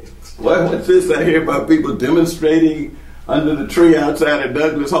Tony. What's this I hear about people demonstrating under the tree outside of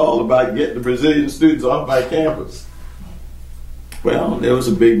Douglas Hall about getting the Brazilian students off my campus? Well, there was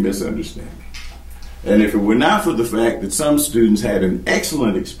a big misunderstanding. And if it were not for the fact that some students had an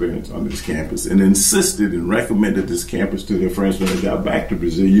excellent experience on this campus and insisted and recommended this campus to their friends when they got back to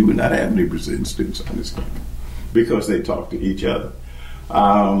Brazil, you would not have any Brazilian students on this campus because they talk to each other.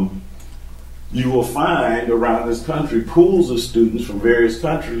 You will find around this country pools of students from various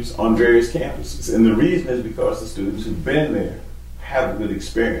countries on various campuses. And the reason is because the students who've been there have a good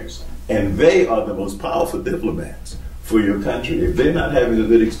experience. And they are the most powerful diplomats for your country. If they're not having a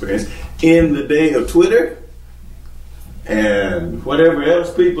good experience in the day of Twitter and whatever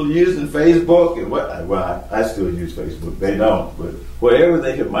else people use in Facebook, and I still use Facebook, they don't, but whatever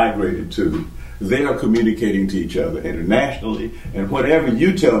they have migrated to, they are communicating to each other internationally, and whatever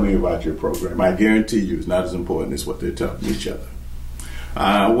you tell me about your program, I guarantee you is not as important as what they're telling each other.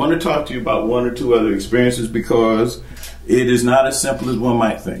 I want to talk to you about one or two other experiences because it is not as simple as one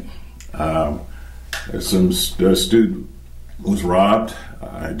might think. A student was robbed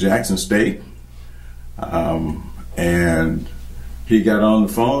at Jackson State, and he got on the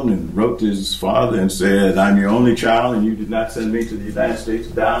phone and wrote to his father and said, "I'm your only child and you did not send me to the United States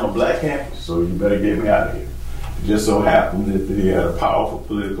to die on a black campus, so you better get me out of here." It just so happened that he had a powerful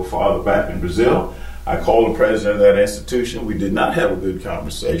political father back in Brazil. I called the president of that institution. We did not have a good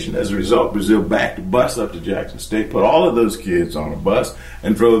conversation. As a result, Brazil backed the bus up to Jackson State, put all of those kids on a bus,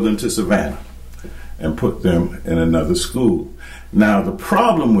 and drove them to Savannah and put them in another school. Now, the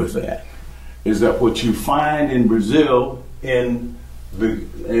problem with that is that what you find in Brazil in the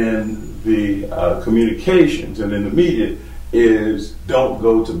communications and in the media is don't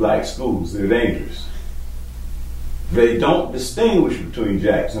go to black schools, they're dangerous. They don't distinguish between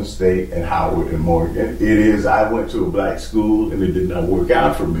Jackson State and Howard and Morgan. It is, I went to a black school and it did not work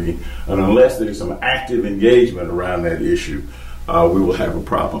out for me, and unless there's some active engagement around that issue, we will have a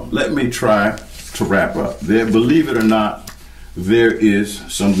problem. Let me try to wrap up. Believe it or not, there is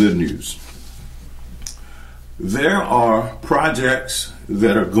some good news. There are projects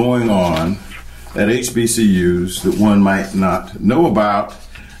that are going on at HBCUs that one might not know about,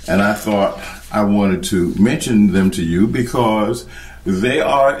 and I thought I wanted to mention them to you because they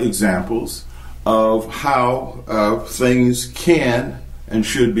are examples of how things can and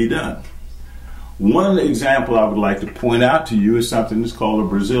should be done. One example I would like to point out to you is something that's called a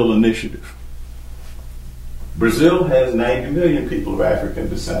Brazil Initiative. Brazil has 90 million people of African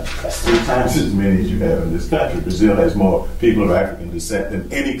descent. That's 3 times as many as you have in this country. Brazil has more people of African descent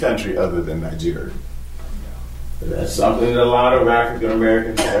than any country other than Nigeria. That's something that a lot of African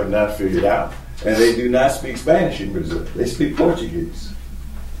Americans have not figured out. And they do not speak Spanish in Brazil. They speak Portuguese,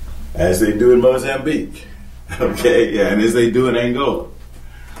 as they do in Mozambique, okay, yeah, and as they do in Angola.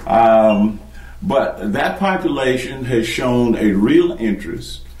 But that population has shown a real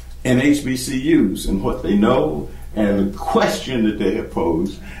interest in HBCUs and what they know And the question that they have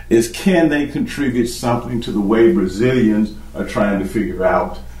posed is, can they contribute something to the way Brazilians are trying to figure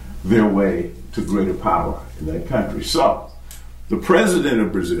out their way to greater power in that country? So, the president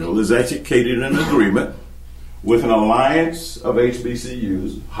of Brazil has executed an agreement with an alliance of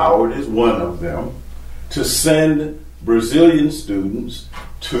HBCUs, Howard is one of them, to send Brazilian students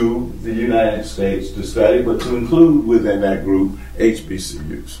to the United States to study, but to include within that group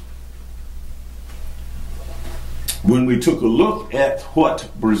HBCUs. When we took a look at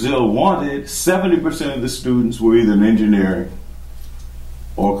what Brazil wanted, 70% of the students were either in engineering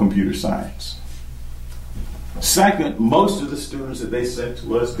or computer science. Second, most of the students that they sent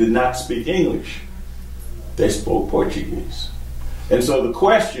to us did not speak English. They spoke Portuguese. And so the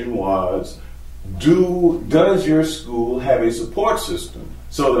question was, does your school have a support system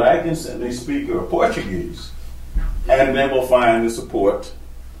so that I can send a speaker of Portuguese and they will find the support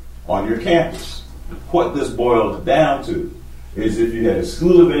on your campus? What this boils down to is, if you had a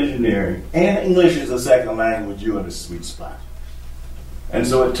school of engineering and English as a second language, you're in a sweet spot. And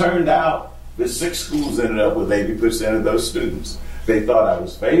so it turned out that 6 schools ended up with 80% of those students. They thought I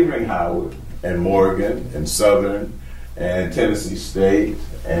was favoring Howard and Morgan and Southern and Tennessee State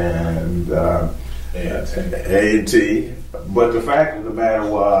and A&T. But the fact of the matter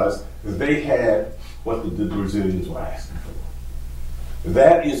was that they had what the Brazilians were asking for.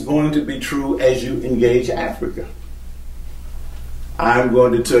 That is going to be true as you engage Africa. I'm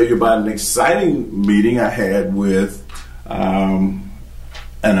going to tell you about an exciting meeting I had with an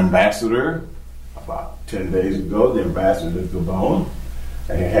ambassador about 10 days ago, the ambassador of Gabon.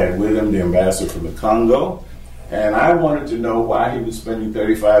 I had with him the ambassador from the Congo. And I wanted to know why he was spending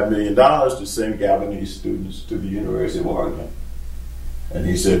 $35 million to send Gabonese students to the University of Oregon. And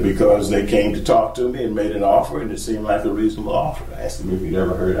he said, because they came to talk to me and made an offer, and it seemed like a reasonable offer. I asked him if he'd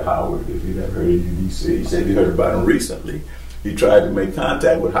ever heard of Howard, if he'd ever heard of UBC. He said he heard about him recently. He tried to make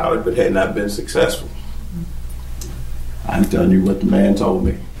contact with Howard, but had not been successful. I'm telling you what the man told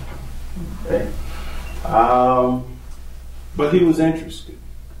me. Okay? But he was interested.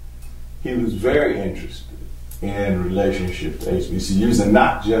 He was very interested in relationship to HBCUs, and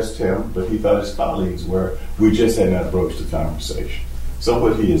not just him, but he thought his colleagues were. We just had not broached the conversation. So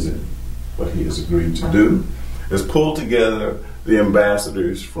what he has agreed to do is pull together the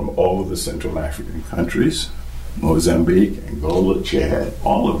ambassadors from all of the Central African countries, Mozambique, Angola, Chad,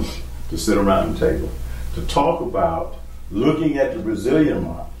 all of them, to sit around the table to talk about looking at the Brazilian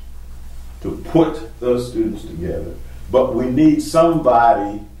model, to put those students together. But we need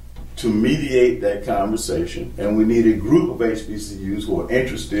somebody to mediate that conversation, and we need a group of HBCUs who are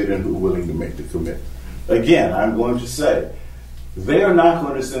interested and who are willing to make the commitment. Again, I'm going to say, they are not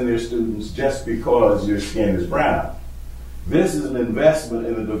going to send their students just because your skin is brown. This is an investment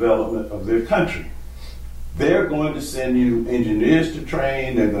in the development of their country. They're going to send you engineers to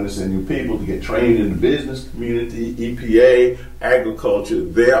train. They're going to send you people to get trained in the business community, EPA, agriculture.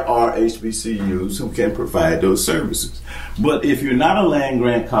 There are HBCUs who can provide those services. But if you're not a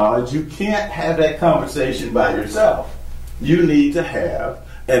land-grant college, you can't have that conversation by yourself. You need to have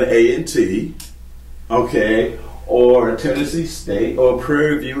an A&T, okay, or Tennessee State or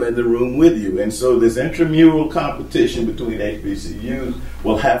Prairie View in the room with you. And so this intramural competition between HBCUs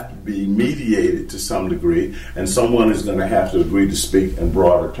will have to be mediated to some degree, and someone is going to have to agree to speak in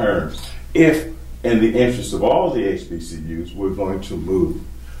broader terms. If, in the interest of all the HBCUs, we're going to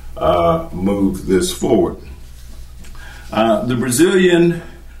move this forward. The Brazilian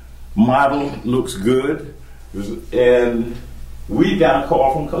model looks good, and we got a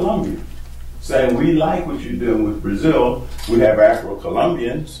call from Colombia saying, we like what you're doing with Brazil. We have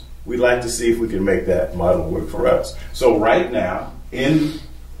Afro-Colombians. We'd like to see if we can make that model work for us. So right now in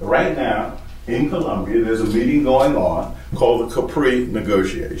Colombia, there's a meeting going on called the Capri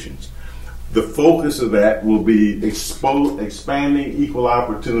negotiations. The focus of that will be expanding equal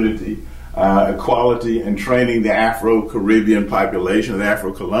opportunity, equality, and training the Afro-Caribbean population, the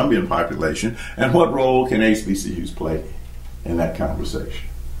Afro-Colombian population, and what role can HBCUs play in that conversation.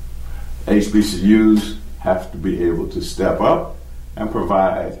 HBCUs have to be able to step up and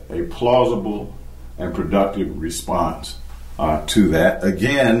provide a plausible and productive response to that.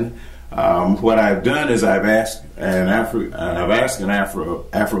 Again, what I've done is I've asked an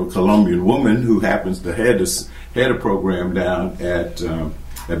Afro-Colombian woman who happens to head a program down at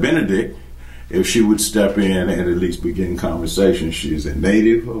Benedict if she would step in and at least begin conversation. She is a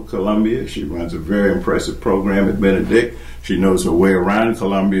native of Colombia. She runs a very impressive program at Benedict. She knows her way around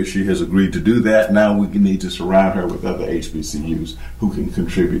Colombia. She has agreed to do that. Now we need to surround her with other HBCUs who can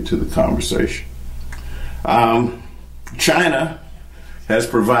contribute to the conversation. China has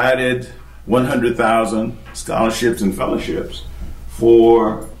provided 100,000 scholarships and fellowships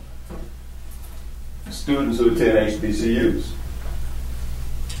for students who attend HBCUs.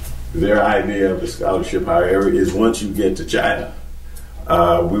 Their idea of the scholarship, however, is once you get to China,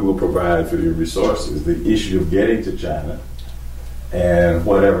 we will provide for your resources. The issue of getting to China and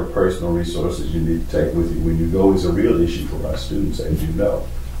whatever personal resources you need to take with you when you go is a real issue for our students, as you know.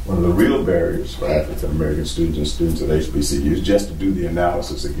 One of the real barriers for African American students and students at HBCUs, just to do the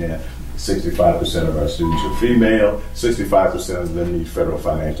analysis again, 65% of our students are female, 65% of them need federal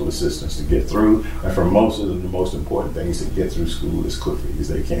financial assistance to get through, and for most of them, the most important thing is to get through school as quickly as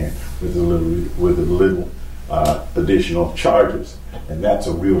they can with a little additional charges, and that's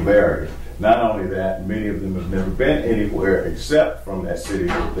a real barrier. Not only that, many of them have never been anywhere except from that city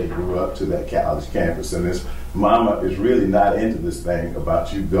that they grew up to, that college campus, and this mama is really not into this thing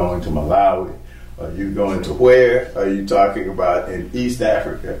about you going to Malawi, or you going to where, are you talking about in East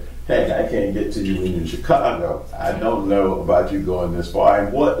Africa? Heck, I can't get to you when you're in Chicago. I don't know about you going this far,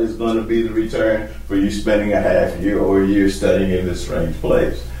 and what is going to be the return for you spending a half year or a year studying in this strange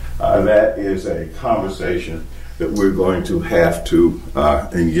place? That is a conversation that we're going to have to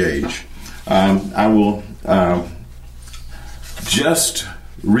engage. I will just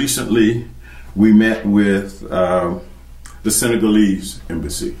recently we met with the Senegalese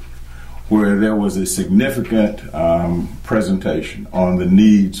embassy, where there was a significant presentation on the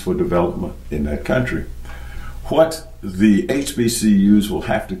needs for development in that country. What the HBCUs will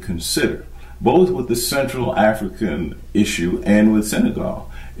have to consider, both with the Central African issue and with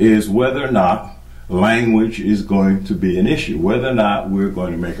Senegal, is whether or not language is going to be an issue, whether or not we're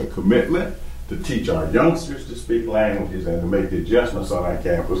going to make a commitment to teach our youngsters to speak languages and to make the adjustments on our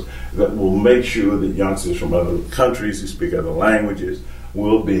campus that will make sure that youngsters from other countries who speak other languages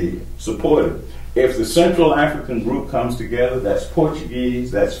will be supported. If the Central African group comes together, that's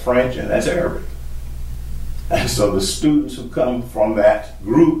Portuguese, that's French, and that's Arabic. And so the students who come from that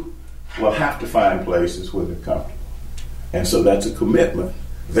group will have to find places where they're comfortable. And so that's a commitment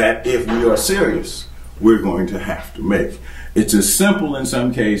that if we are serious, we're going to have to make. It's as simple in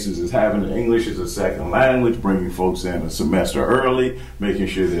some cases as having English as a second language, bringing folks in a semester early, making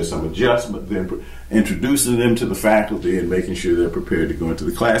sure there's some adjustment, then introducing them to the faculty and making sure they're prepared to go into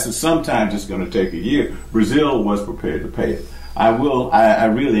the classes. Sometimes it's going to take a year. Brazil was prepared to pay it. I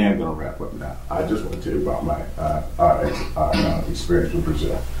really am going to wrap up now. I just want to tell you about my our experience with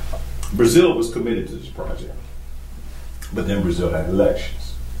Brazil. Brazil was committed to this project, but then Brazil had elections.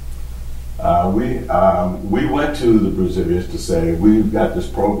 We went to the Brazilians to say, we've got this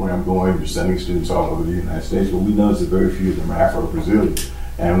program going, we're sending students all over the United States, but we notice that very few of them are Afro-Brazilian.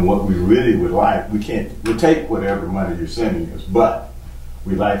 And what we really would like, we'll take whatever money you're sending us, but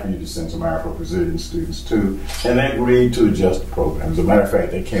we'd like for you to send some Afro-Brazilian students too. And they agreed to adjust the program. As a matter of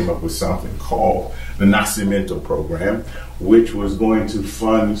fact, they came up with something called the Nascimento program, which was going to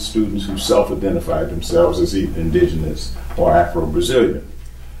fund students who self-identified themselves as either indigenous or Afro-Brazilian.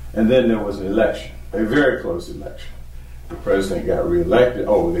 And then there was an election, a very close election. The president got reelected.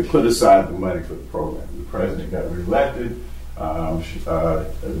 Oh, they put aside the money for the program. The president got reelected.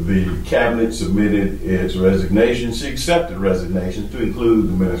 The cabinet submitted its resignation. She accepted resignations to include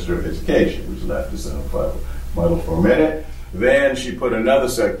the Minister of Education, which left us in a muddle for a minute. Then she put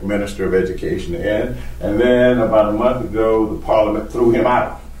another Minister of Education in, and then about a month ago, the Parliament threw him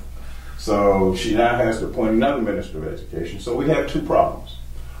out. So she now has to appoint another Minister of Education. So we have two problems.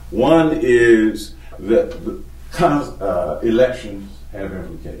 One is that the elections have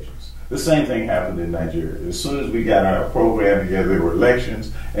implications. The same thing happened in Nigeria. As soon as we got our program together, there were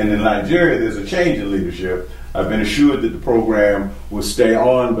elections. And in Nigeria, there's a change in leadership. I've been assured that the program will stay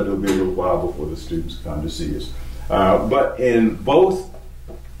on, but it'll be a little while before the students come to see us. But in both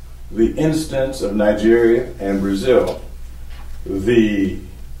the instance of Nigeria and Brazil, the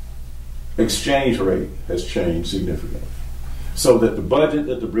exchange rate has changed significantly. So that the budget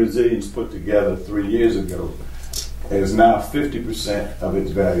that the Brazilians put together 3 years ago is now 50% of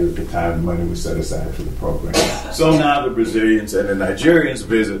its value at the time the money was set aside for the program. So now the Brazilians and the Nigerians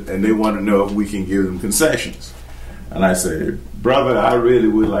visit and they want to know if we can give them concessions. And I say, brother, I really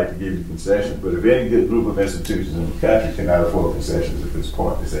would like to give you concessions, but if any good group of institutions in the country cannot afford concessions at this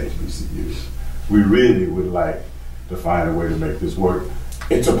point, it's HBCUs. We really would like to find a way to make this work.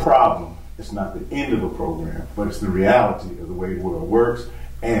 It's a problem. It's not the end of a program, but it's the reality of the way the world works.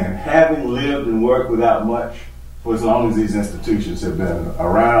 And having lived and worked without much for as long as these institutions have been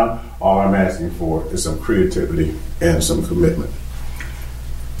around, all I'm asking for is some creativity and some commitment.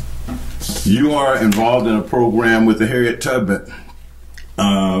 You are involved in a program with the Harriet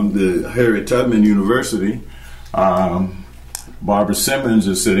Tubman University Barbara Simmons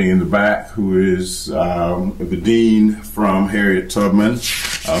is sitting in the back, who is the dean from Harriet Tubman,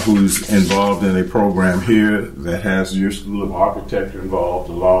 who's involved in a program here that has your School of Architecture involved,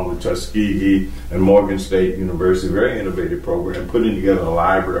 along with Tuskegee and Morgan State University. Very innovative program, putting together a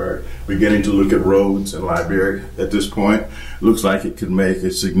library, beginning to look at roads and library at this point. Looks like it could make a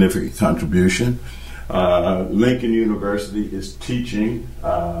significant contribution. Lincoln University is teaching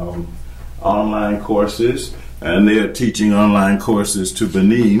online courses, and they are teaching online courses to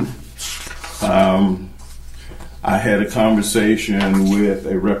Benin. I had a conversation with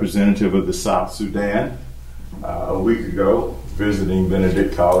a representative of the South Sudan a week ago, visiting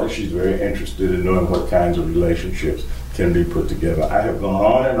Benedict College. She's very interested in knowing what kinds of relationships can be put together. I have gone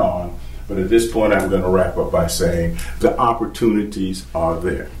on and on, but at this point I'm going to wrap up by saying the opportunities are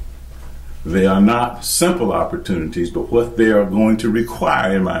there. They are not simple opportunities, but what they are going to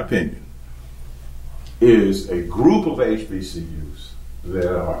require, in my opinion, is a group of HBCUs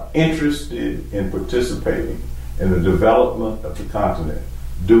that are interested in participating in the development of the continent,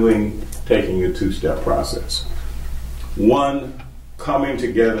 taking a two-step process. One, coming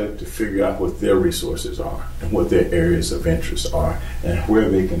together to figure out what their resources are and what their areas of interest are and where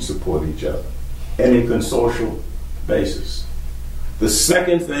they can support each other, and a consortial basis. The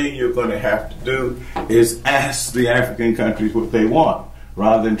second thing you're going to have to do is ask the African countries what they want,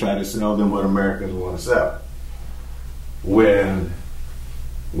 rather than try to sell them what Americans want to sell. When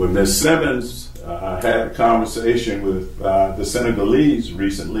Ms. Simmons had a conversation with the Senegalese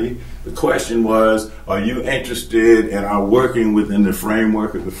recently, the question was, are you interested in our working within the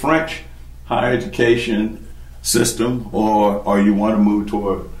framework of the French higher education system, or you want to move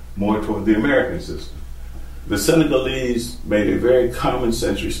more toward the American system? The Senegalese made a very common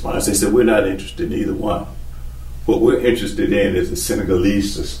sense response. They said, we're not interested in either one. What we're interested in is the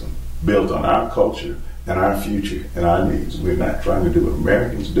Senegalese system built on our culture and our future and our needs. We're not trying to do what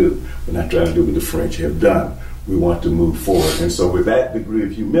Americans do. We're not trying to do what the French have done. We want to move forward. And so with that degree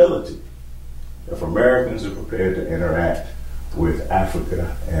of humility, if Americans are prepared to interact with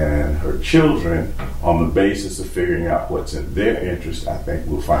Africa and her children on the basis of figuring out what's in their interest, I think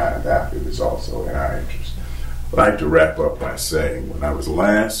we'll find out it is also in our interest. I'd like to wrap up by saying, when I was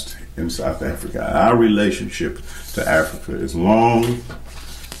last in South Africa, our relationship to Africa is long,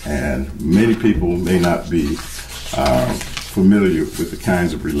 and many people may not be familiar with the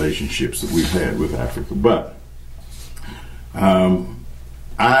kinds of relationships that we've had with Africa. But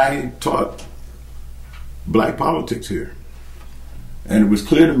I taught black politics here, and it was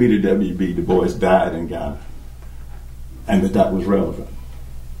clear to me that W.B. Du Bois died in Ghana, and that was relevant.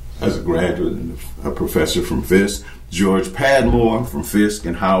 As a graduate and a professor from Fisk, George Padmore from Fisk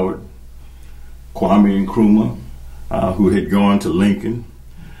and Howard, Kwame Nkrumah, who had gone to Lincoln,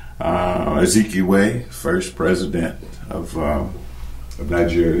 Azikiwe, first president of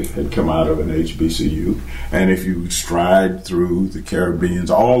Nigeria, had come out of an HBCU. And if you stride through the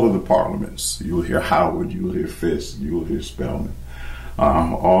Caribbeans, all of the parliaments, you'll hear Howard, you'll hear Fisk, you'll hear Spelman,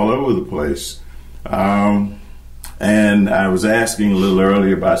 all over the place. And I was asking a little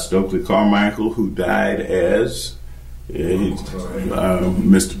earlier about Stokely Carmichael, who died as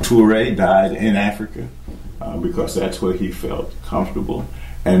Mr. Toure died in Africa because that's where he felt comfortable.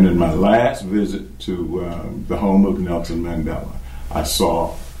 And in my last visit to the home of Nelson Mandela, I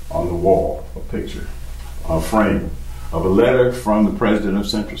saw on the wall a picture, a frame of a letter from the president of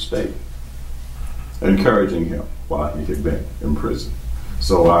Central State encouraging him while he had been in prison.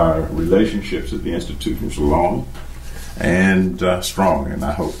 So our relationships at the institution is long and strong, and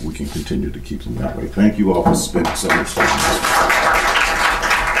I hope we can continue to keep them that way. Thank you all for spending so much time with us.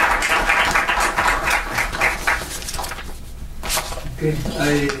 Okay,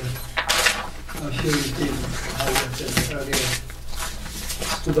 I'm sure you think, how you said earlier,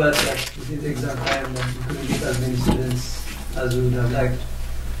 it's too bad that within the exam time that we couldn't get as many students as we would have liked.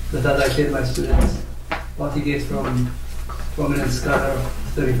 But as I tell my students, what you get from prominent scholar,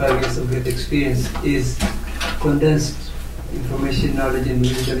 35 years of great experience, is condensed information, knowledge, and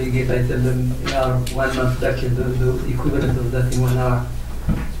wisdom you get. I tell them in our 1 month lecture, the equivalent of that in 1 hour.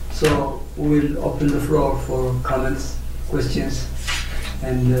 So we will open the floor for comments, questions,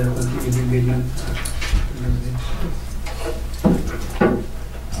 and continue the engagement.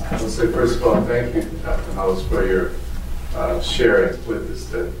 I will say, first of all, thank you, Dr. Hollis, for your sharing with us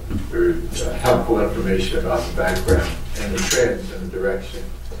that very helpful information about the background and the trends and the direction.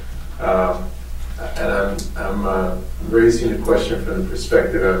 And I'm raising a question from the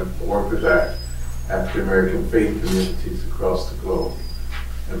perspective of work with African American faith communities across the globe.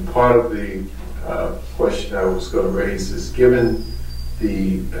 And part of the question I was going to raise is, given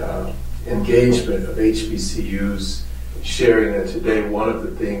the engagement of HBCUs sharing that today one of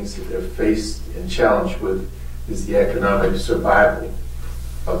the things that they're faced and challenged with is the economic survival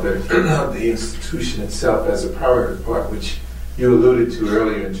of the institution itself as a primary part, which you alluded to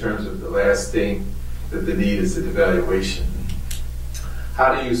earlier in terms of the last thing that the need is the devaluation.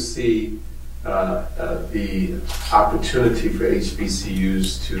 How do you see the opportunity for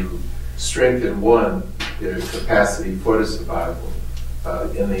HBCUs to strengthen, one, their capacity for the survival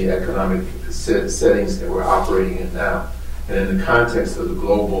in the economic settings that we're operating in now, and in the context of the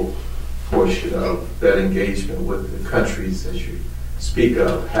global portion of that engagement with the countries as you speak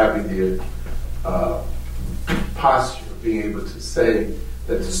of, having the posture of being able to say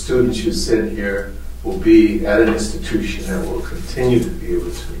that the students you send here will be at an institution that will continue to be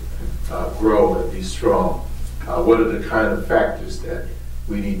able to grow and be strong. What are the kind of factors that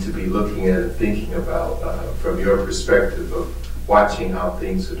we need to be looking at and thinking about from your perspective of watching how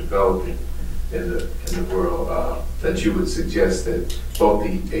things are developing in the world that you would suggest that both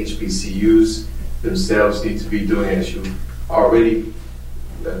the HBCUs themselves need to be doing, as you've already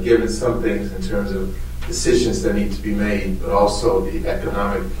given some things in terms of decisions that need to be made, but also the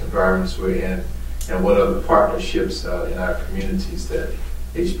economic environments we're in, and what other partnerships in our communities that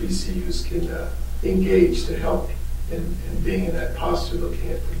HBCUs can engage to help in being in that posture looking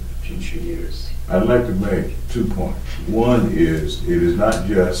at the future years. I'd like to make 2 points. One is, it is not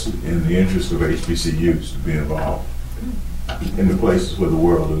just in the interest of HBCUs to be involved in the places where the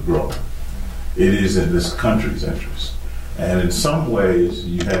world is growing. It is in this country's interest. And in some ways,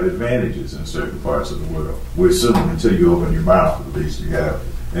 you have advantages in certain parts of the world. We assume until you open your mouth, at least you have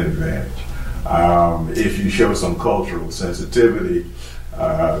an advantage. If you show some cultural sensitivity,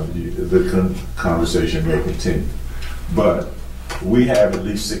 the conversation may continue. But we have at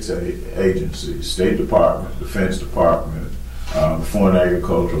least 6 agencies: State Department, Defense Department, the Foreign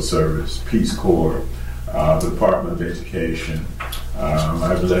Agricultural Service, Peace Corps, the Department of Education.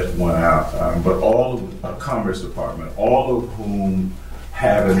 I've left one out, but all of Commerce Department, all of whom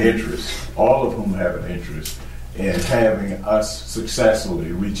have an interest in having us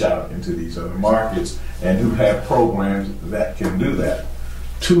successfully reach out into these other markets, and who have programs that can do that.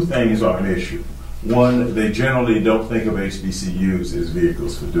 2 things are an issue. One, they generally don't think of HBCUs as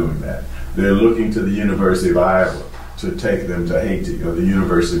vehicles for doing that. They're looking to the University of Iowa to take them to Haiti, or the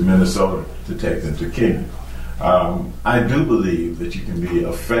University of Minnesota to take them to Kenya. I do believe that you can be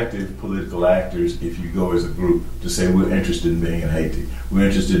effective political actors if you go as a group to say, we're interested in being in Haiti, we're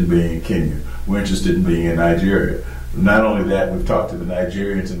interested in being in Kenya, we're interested in being in Nigeria. Not only that, we've talked to the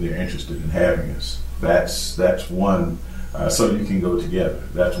Nigerians and they're interested in having us. That's one, so you can go together.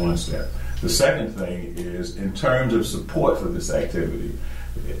 That's one step. The second thing is, in terms of support for this activity,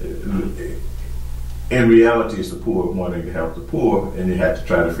 in reality, it's the poor wanting to help the poor, and you have to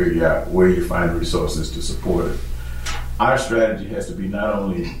try to figure out where you find resources to support it. Our strategy has to be not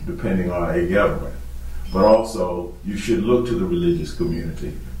only depending on a government, but also you should look to the religious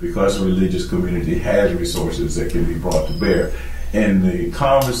community, because the religious community has resources that can be brought to bear. In the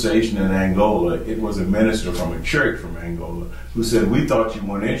conversation in Angola, it was a minister from a church from Angola who said, we thought you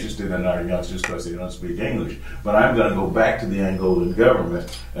weren't interested in our youngsters because they don't speak English, but I'm going to go back to the Angolan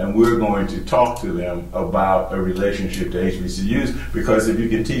government and we're going to talk to them about a relationship to HBCUs, because if you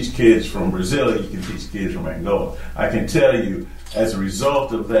can teach kids from Brazil, you can teach kids from Angola. I can tell you, as a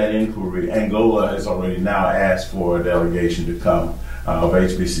result of that inquiry, Angola has already now asked for a delegation to come of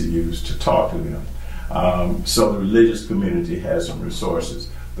HBCUs to talk to them. So the religious community has some resources.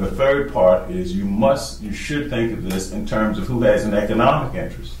 The third part is you should think of this in terms of who has an economic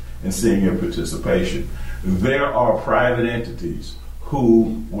interest in seeing your participation. There are private entities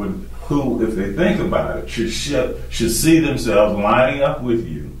who, if they think about it, should see themselves lining up with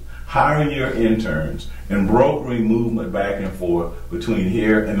you, hiring your interns, and brokering movement back and forth between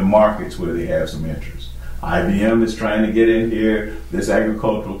here and the markets where they have some interest. IBM is trying to get in here. This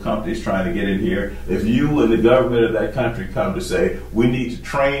agricultural company is trying to get in here. If you and the government of that country come to say, we need to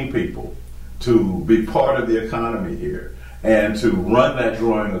train people to be part of the economy here and to run that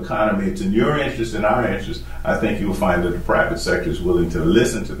growing economy, it's in your interest and our interest, I think you'll find that the private sector is willing to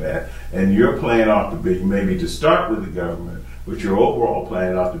listen to that. And your plan ought to be maybe to start with the government, but your overall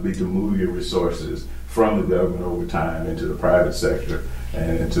plan ought to be to move your resources from the government over time into the private sector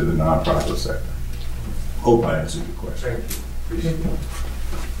and into the nonprofit sector. Hope I answered your question. Thank you. Appreciate it.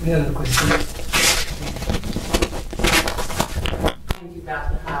 Any other questions? Thank you,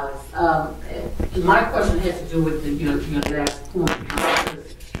 Dr. Hollis. My question has to do with your last point.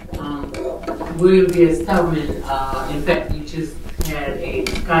 William V.S. Tubman, in fact, we just had a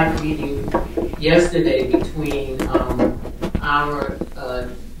Skype meeting yesterday between our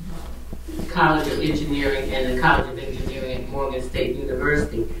College of Engineering and the College of Engineering Morgan State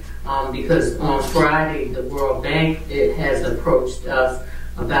University. Because on Friday, the World Bank has approached us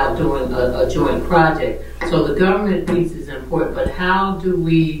about doing a joint project. So the government piece is important, but how do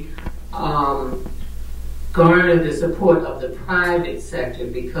we garner the support of the private sector?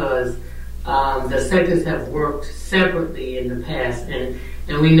 Because the sectors have worked separately in the past, and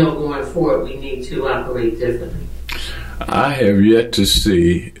we know going forward we need to operate differently. I have yet to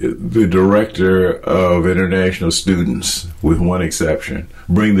see the director of international students, with one exception,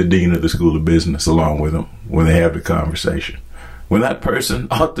 bring the dean of the School of Business along with them when they have the conversation. When that person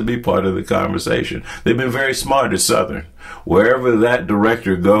ought to be part of the conversation. They've been very smart at Southern. Wherever that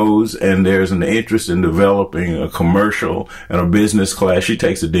director goes and there's an interest in developing a commercial and a business class, she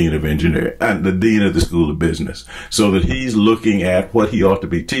takes the dean of engineering and the dean of the School of Business, so that he's looking at what he ought to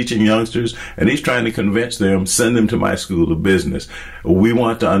be teaching youngsters, and he's trying to convince them, send them to my School of Business. We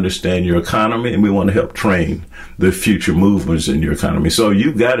want to understand your economy, and we want to help train the future movements in your economy. So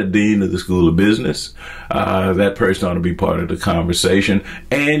you've got a dean of the School of Business. That person ought to be part of the conversation,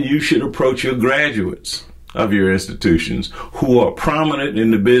 and you should approach your graduates of your institutions who are prominent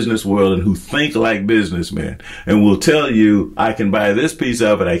in the business world and who think like businessmen and will tell you, I can buy this piece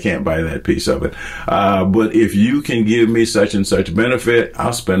of it, I can't buy that piece of it. But if you can give me such and such benefit,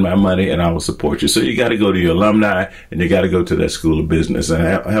 I'll spend my money and I will support you. So you got to go to your alumni and you got to go to that School of Business and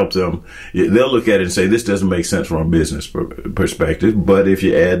help them. They'll look at it and say, this doesn't make sense from a business perspective, but if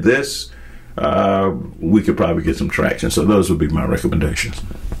you add this, we could probably get some traction. So those would be my recommendations.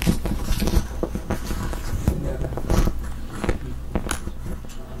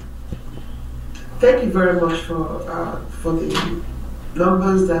 Thank you very much for the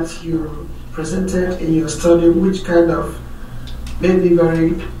numbers that you presented in your study, which kind of made me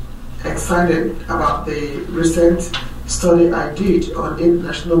very excited about the recent study I did on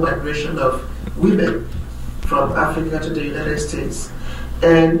international migration of women from Africa to the United States.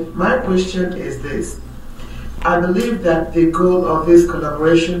 And my question is this. I believe that the goal of this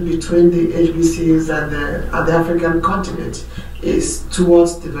collaboration between the HBCUs and the African continent is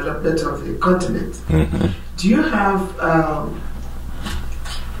towards development of the continent. Mm-hmm. Do you have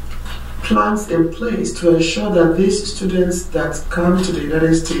plans in place to ensure that these students that come to the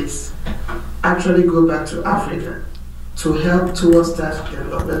United States actually go back to Africa to help towards that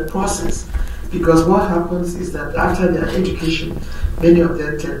development process? Because what happens is that after their education, many of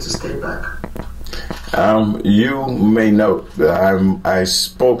them tend to stay back. You may note that I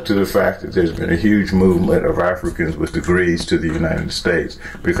spoke to the fact that there's been a huge movement of Africans with degrees to the United States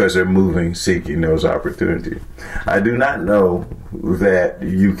because they're moving, seeking those opportunities. I do not know that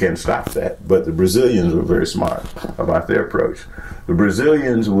you can stop that, but the Brazilians were very smart about their approach. The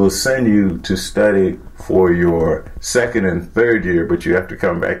Brazilians will send you to study for your second and third year, but you have to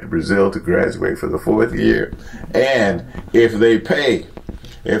come back to Brazil to graduate for the fourth year. And if they pay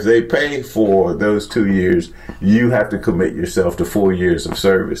for those 2 years, you have to commit yourself to 4 years of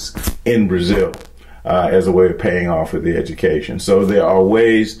service in Brazil as a way of paying off for the education. So there are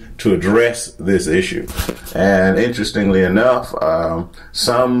ways to address this issue. And interestingly enough,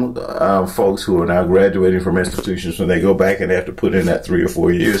 some folks who are now graduating from institutions, when they go back and have to put in that 3 or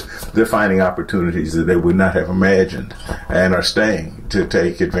 4 years, they're finding opportunities that they would not have imagined and are staying to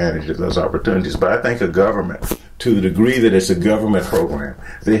take advantage of those opportunities. But I think a government, to the degree that it's a government program,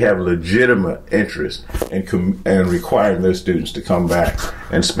 they have legitimate interest in requiring those students to come back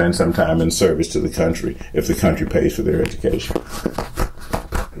and spend some time in service to the country if the country pays for their education.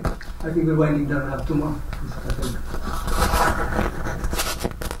 I think we're winding down. I have 2 more.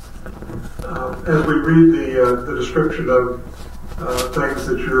 As we read the description of things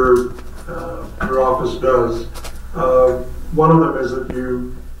that your office does, one of them is that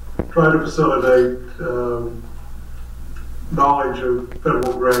you try to facilitate knowledge of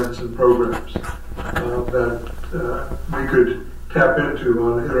federal grants and programs that we could tap into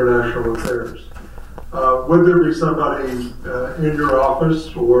on international affairs. Would there be somebody in your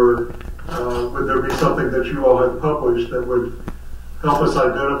office, or would there be something that you all have published that would help us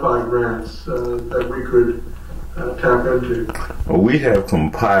identify grants that we could tap into? Well, we have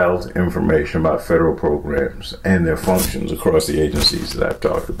compiled information about federal programs and their functions across the agencies that I've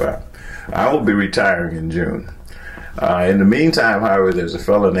talked about. I will be retiring in June. In the meantime, however, there's a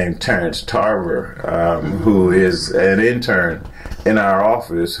fellow named Terrence Tarver who is an intern in our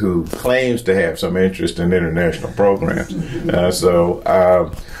office who claims to have some interest in international programs.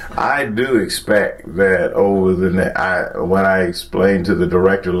 I do expect that over when I explained to the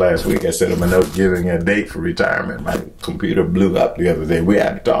director last week, I sent him a note giving a date for retirement. My computer blew up the other day. We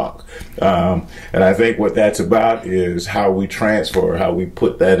had to talk. And I think what that's about is how we transfer, how we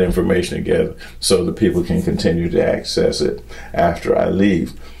put that information together so that people can continue to access it after I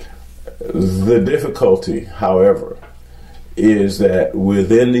leave. The difficulty, however, is that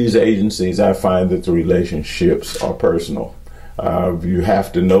within these agencies, I find that the relationships are personal. You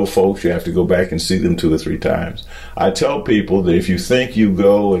have to know folks. You have to go back and see them 2 or 3 times. I tell people that if you think you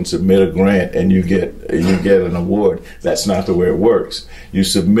go and submit a grant and you get an award, that's not the way it works. You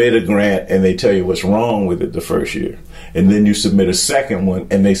submit a grant and they tell you what's wrong with it the first year, and then you submit a second one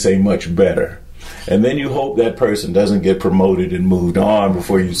and they say much better. And then you hope that person doesn't get promoted and moved on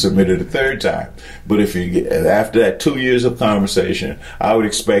before you submit it a third time. But if you get, after that 2 years of conversation, I would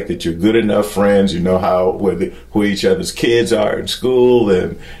expect that you're good enough friends, you know who each other's kids are in school,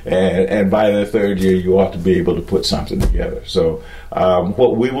 and by the third year you ought to be able to put something together. So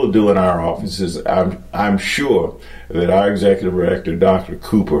what we will do in our office is I'm sure that our executive director, Dr.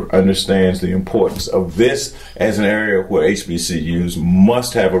 Cooper, understands the importance of this as an area where HBCUs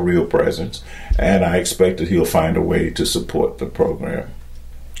must have a real presence, and I expect that he'll find a way to support the program.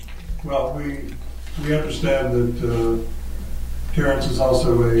 Well, we understand that Terrence is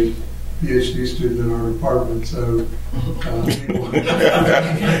also a PhD student in our department, so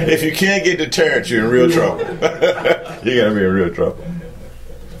if you can't get to Terrence, you're in real trouble. You're going to be in real trouble.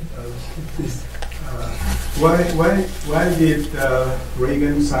 Why did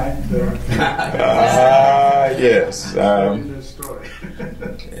Reagan sign the? Yes.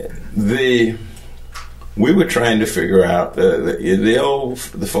 We were trying to figure out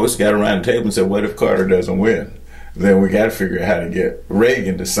the folks got around the table and said, "What if Carter doesn't win?" Then we got to figure out how to get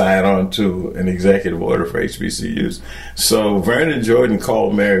Reagan to sign on to an executive order for HBCUs. So Vernon Jordan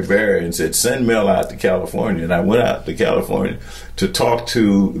called Mary Berry and said, "Send Mel out to California." And I went out to California to talk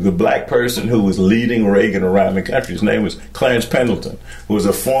to the black person who was leading Reagan around the country. His name was Clarence Pendleton, who was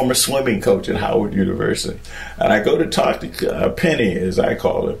a former swimming coach at Howard University. And I go to talk to Penny, as I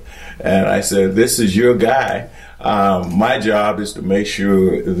call him, and I said, "This is your guy. My job is to make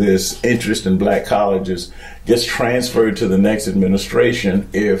sure this interest in black colleges gets transferred to the next administration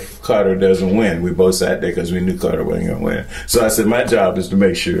if Carter doesn't win." We both sat there because we knew Carter wasn't going to win. So I said, my job is to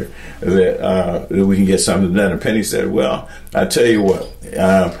make sure that we can get something done. And Penny said, "Well, I tell you what,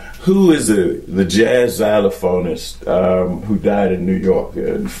 who is the jazz xylophonist who died in New York,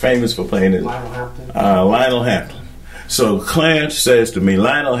 famous for playing it?" Lionel Hampton. Lionel Hampton. So Clarence says to me,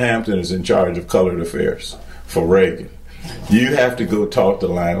 "Lionel Hampton is in charge of colored affairs for Reagan. You have to go talk to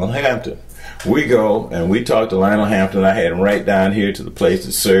Lionel Hampton." We go and we talk to Lionel Hampton. I had him right down here to the place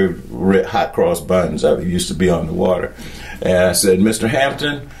that served hot cross buns. I used to be on the water. And I said, "Mr.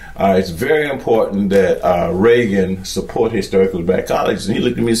 Hampton, it's very important that Reagan support historically black colleges." And he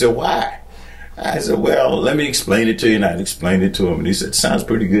looked at me and said, "Why?" I said, "Well, let me explain it to you." And I explained it to him. And he said, "Sounds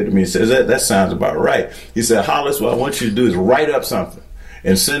pretty good to me." He says, that sounds about right. He said, "Hollis, what I want you to do is write up something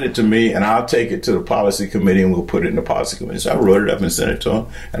and send it to me, and I'll take it to the policy committee, and we'll put it in the policy committee." So I wrote it up and sent it to him,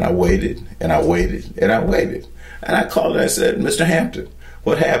 and I waited, and I waited, and I waited. And I called and I said, "Mr. Hampton,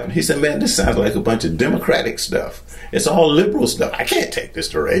 what happened?" He said, "Man, this sounds like a bunch of Democratic stuff. It's all liberal stuff. I can't take this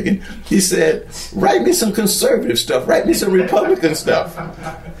to Reagan." He said, "Write me some conservative stuff. Write me some Republican stuff."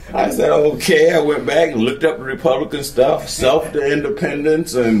 I said, "Okay." I went back and looked up the Republican stuff,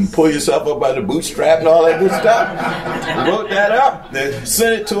 self-independence and pull yourself up by the bootstrap and all that good stuff. Wrote that up, then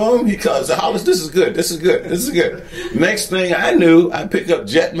sent it to him. He calls, "Hollis, this is good, this is good, this is good." Next thing I knew, I picked up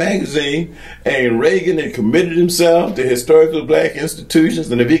Jet magazine, and Reagan had committed himself to historically black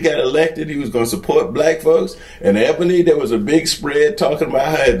institutions, and if he got elected, he was going to support black folks. And Ebony, there was a big spread talking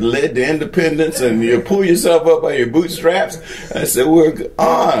about how it led to independence, and you pull yourself up by your bootstraps. I said, "We're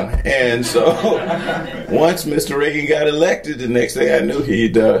on." And so once Mr. Reagan got elected, the next thing I knew,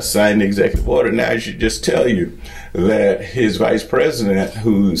 he'd signed the executive order. Now I should just tell you that his vice president,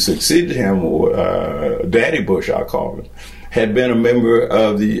 who succeeded him, Daddy Bush, I'll call him, had been a member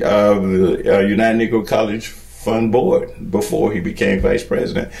of the United Negro College Fund Board before he became vice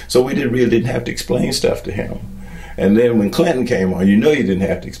president. So we really didn't have to explain stuff to him. And then when Clinton came on, you know you didn't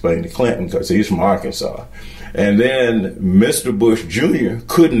have to explain to Clinton because he's from Arkansas. And then Mr. Bush Jr.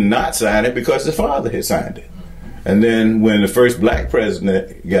 could not sign it because his father had signed it. And then when the first black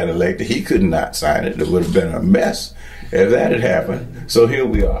president got elected, he could not sign it. It would have been a mess if that had happened. So here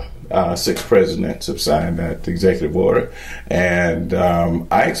we are. 6 presidents have signed that executive order. And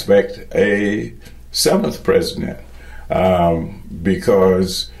I expect a 7th president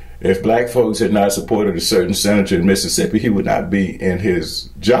because if black folks had not supported a certain senator in Mississippi, he would not be in his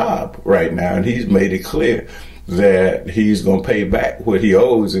job right now, and he's made it clear that he's going to pay back what he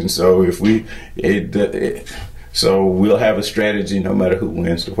owes. And so if so we'll have a strategy no matter who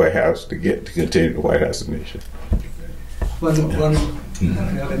wins the White House to continue the White House initiative.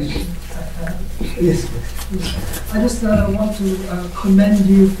 Yes. I just want to commend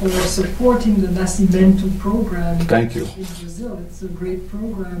you for supporting the Nascimento program. Thank you. In Brazil. It's a great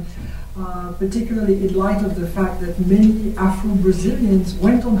program, particularly in light of the fact that many Afro-Brazilians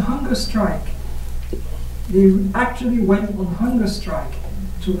went on hunger strike. They actually went on hunger strike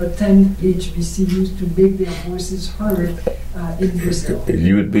to attend HBCUs to make their voices heard in Brazil.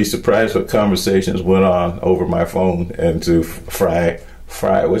 You would be surprised what conversations went on over my phone and to Fry,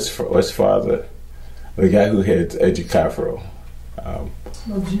 what's father? The guy who had Educafro.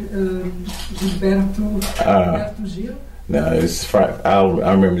 Gilberto Gil? No, it's Fry. I'll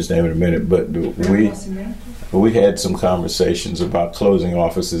remember his name in a minute, but we had some conversations about closing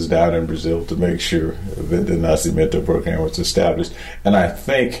offices down in Brazil to make sure that the Nascimento program was established. And I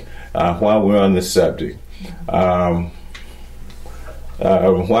think while we're on the subject,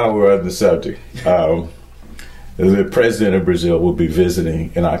 the president of Brazil will be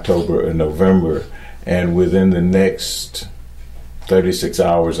visiting in October and November, and within the next 36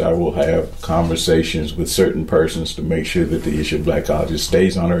 hours, I will have conversations with certain persons to make sure that the issue of black colleges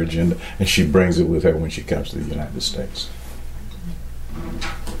stays on her agenda, and she brings it with her when she comes to the United States.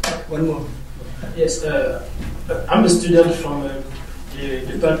 One more. Yes, I'm a student from the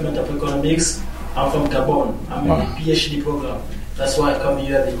Department of Economics. I'm from Gabon. I'm in the PhD program. That's why I come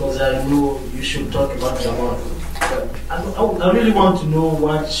here, because I know you should talk about Gabon. But I really want to know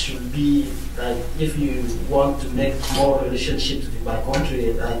what should be, like, if you want to make more relationships with my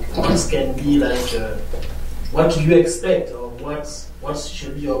country, like, what can be, like, what do you expect, or what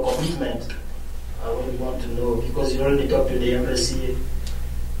should be your commitment? I really want to know, because you already talked to the embassy,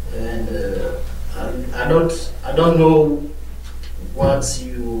 and I don't know what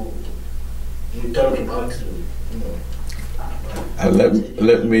you talk about, you know.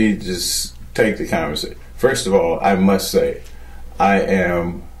 Let me just take the conversation. First of all, I must say, I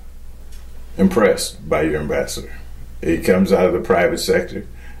am impressed by your ambassador. He comes out of the private sector,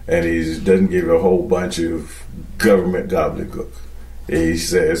 and he doesn't give a whole bunch of government gobbledygook. He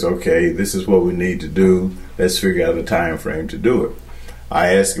says, okay, this is what we need to do. Let's figure out a time frame to do it.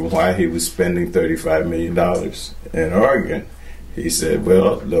 I asked him why he was spending $35 million in Oregon. He said,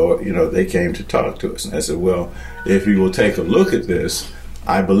 well, you know, they came to talk to us. And I said, well, if you will take a look at this,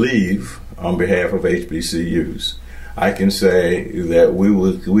 I believe, on behalf of HBCUs, I can say that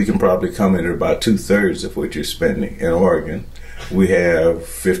we can probably come in at about 2/3 of what you're spending in Oregon. We have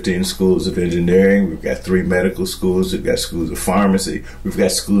 15 schools of engineering. We've got 3 medical schools. We've got schools of pharmacy. We've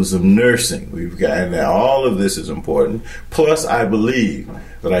got schools of nursing. And all of this is important. Plus, I believe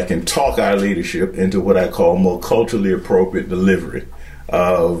that I can talk our leadership into what I call more culturally appropriate delivery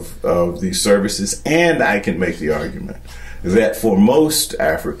of these services. And I can make the argument that for most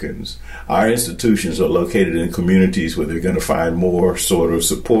Africans, our institutions are located in communities where they're going to find more sort of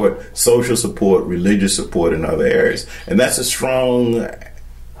support, social support, religious support in other areas. And that's a strong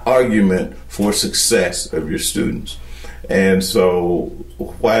argument for success of your students. And so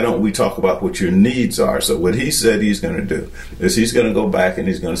why don't we talk about what your needs are? So what he said he's going to do is he's going to go back and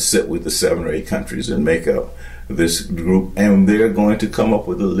he's going to sit with the 7 or 8 countries and make up this group, and they're going to come up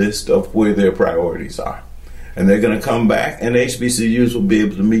with a list of where their priorities are. And they're going to come back, and HBCUs will be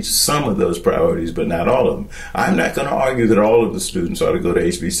able to meet some of those priorities, but not all of them. I'm not going to argue that all of the students ought to go to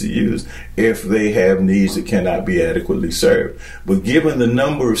HBCUs if they have needs that cannot be adequately served. But given the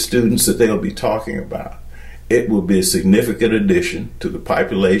number of students that they'll be talking about, it will be a significant addition to the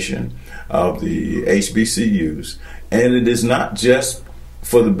population of the HBCUs. And it is not just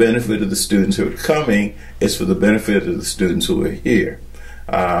for the benefit of the students who are coming, it's for the benefit of the students who are here.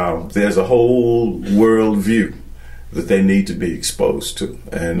 There's a whole world view that they need to be exposed to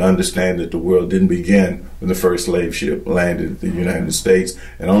and understand that the world didn't begin when the first slave ship landed in the United States,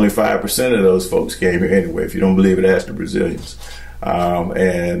 and only 5% of those folks came here anyway. If you don't believe it, ask the Brazilians.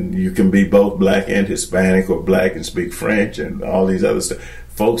 And you can be both black and Hispanic, or black and speak French, and all these other stuff.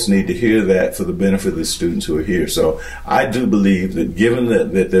 Folks need to hear that for the benefit of the students who are here. So I do believe that given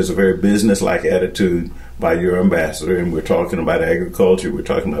that there's a very business-like attitude by your ambassador, and we're talking about agriculture, we're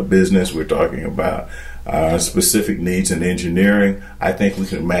talking about business, we're talking about specific needs in engineering, I think we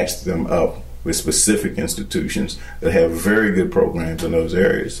can match them up with specific institutions that have very good programs in those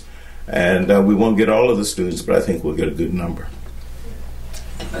areas. And we won't get all of the students, but I think we'll get a good number.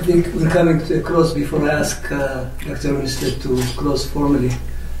 I think we're coming to a close. Before I ask Dr. Winstead to close formally,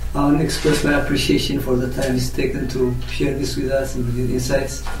 I want to express my appreciation for the time he's taken to share this with us and with his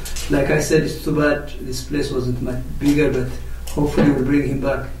insights. Like I said, it's too bad this place wasn't much bigger, but hopefully we'll bring him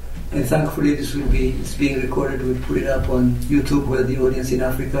back. And thankfully it's being recorded. We'll put it up on YouTube where the audience in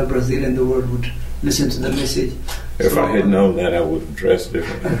Africa, Brazil, and the world would listen to the message. If I had known that, I would have dressed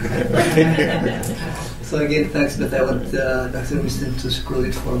differently. So again, thanks, but I want Dr. Winston to close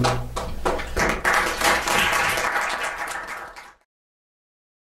it for me.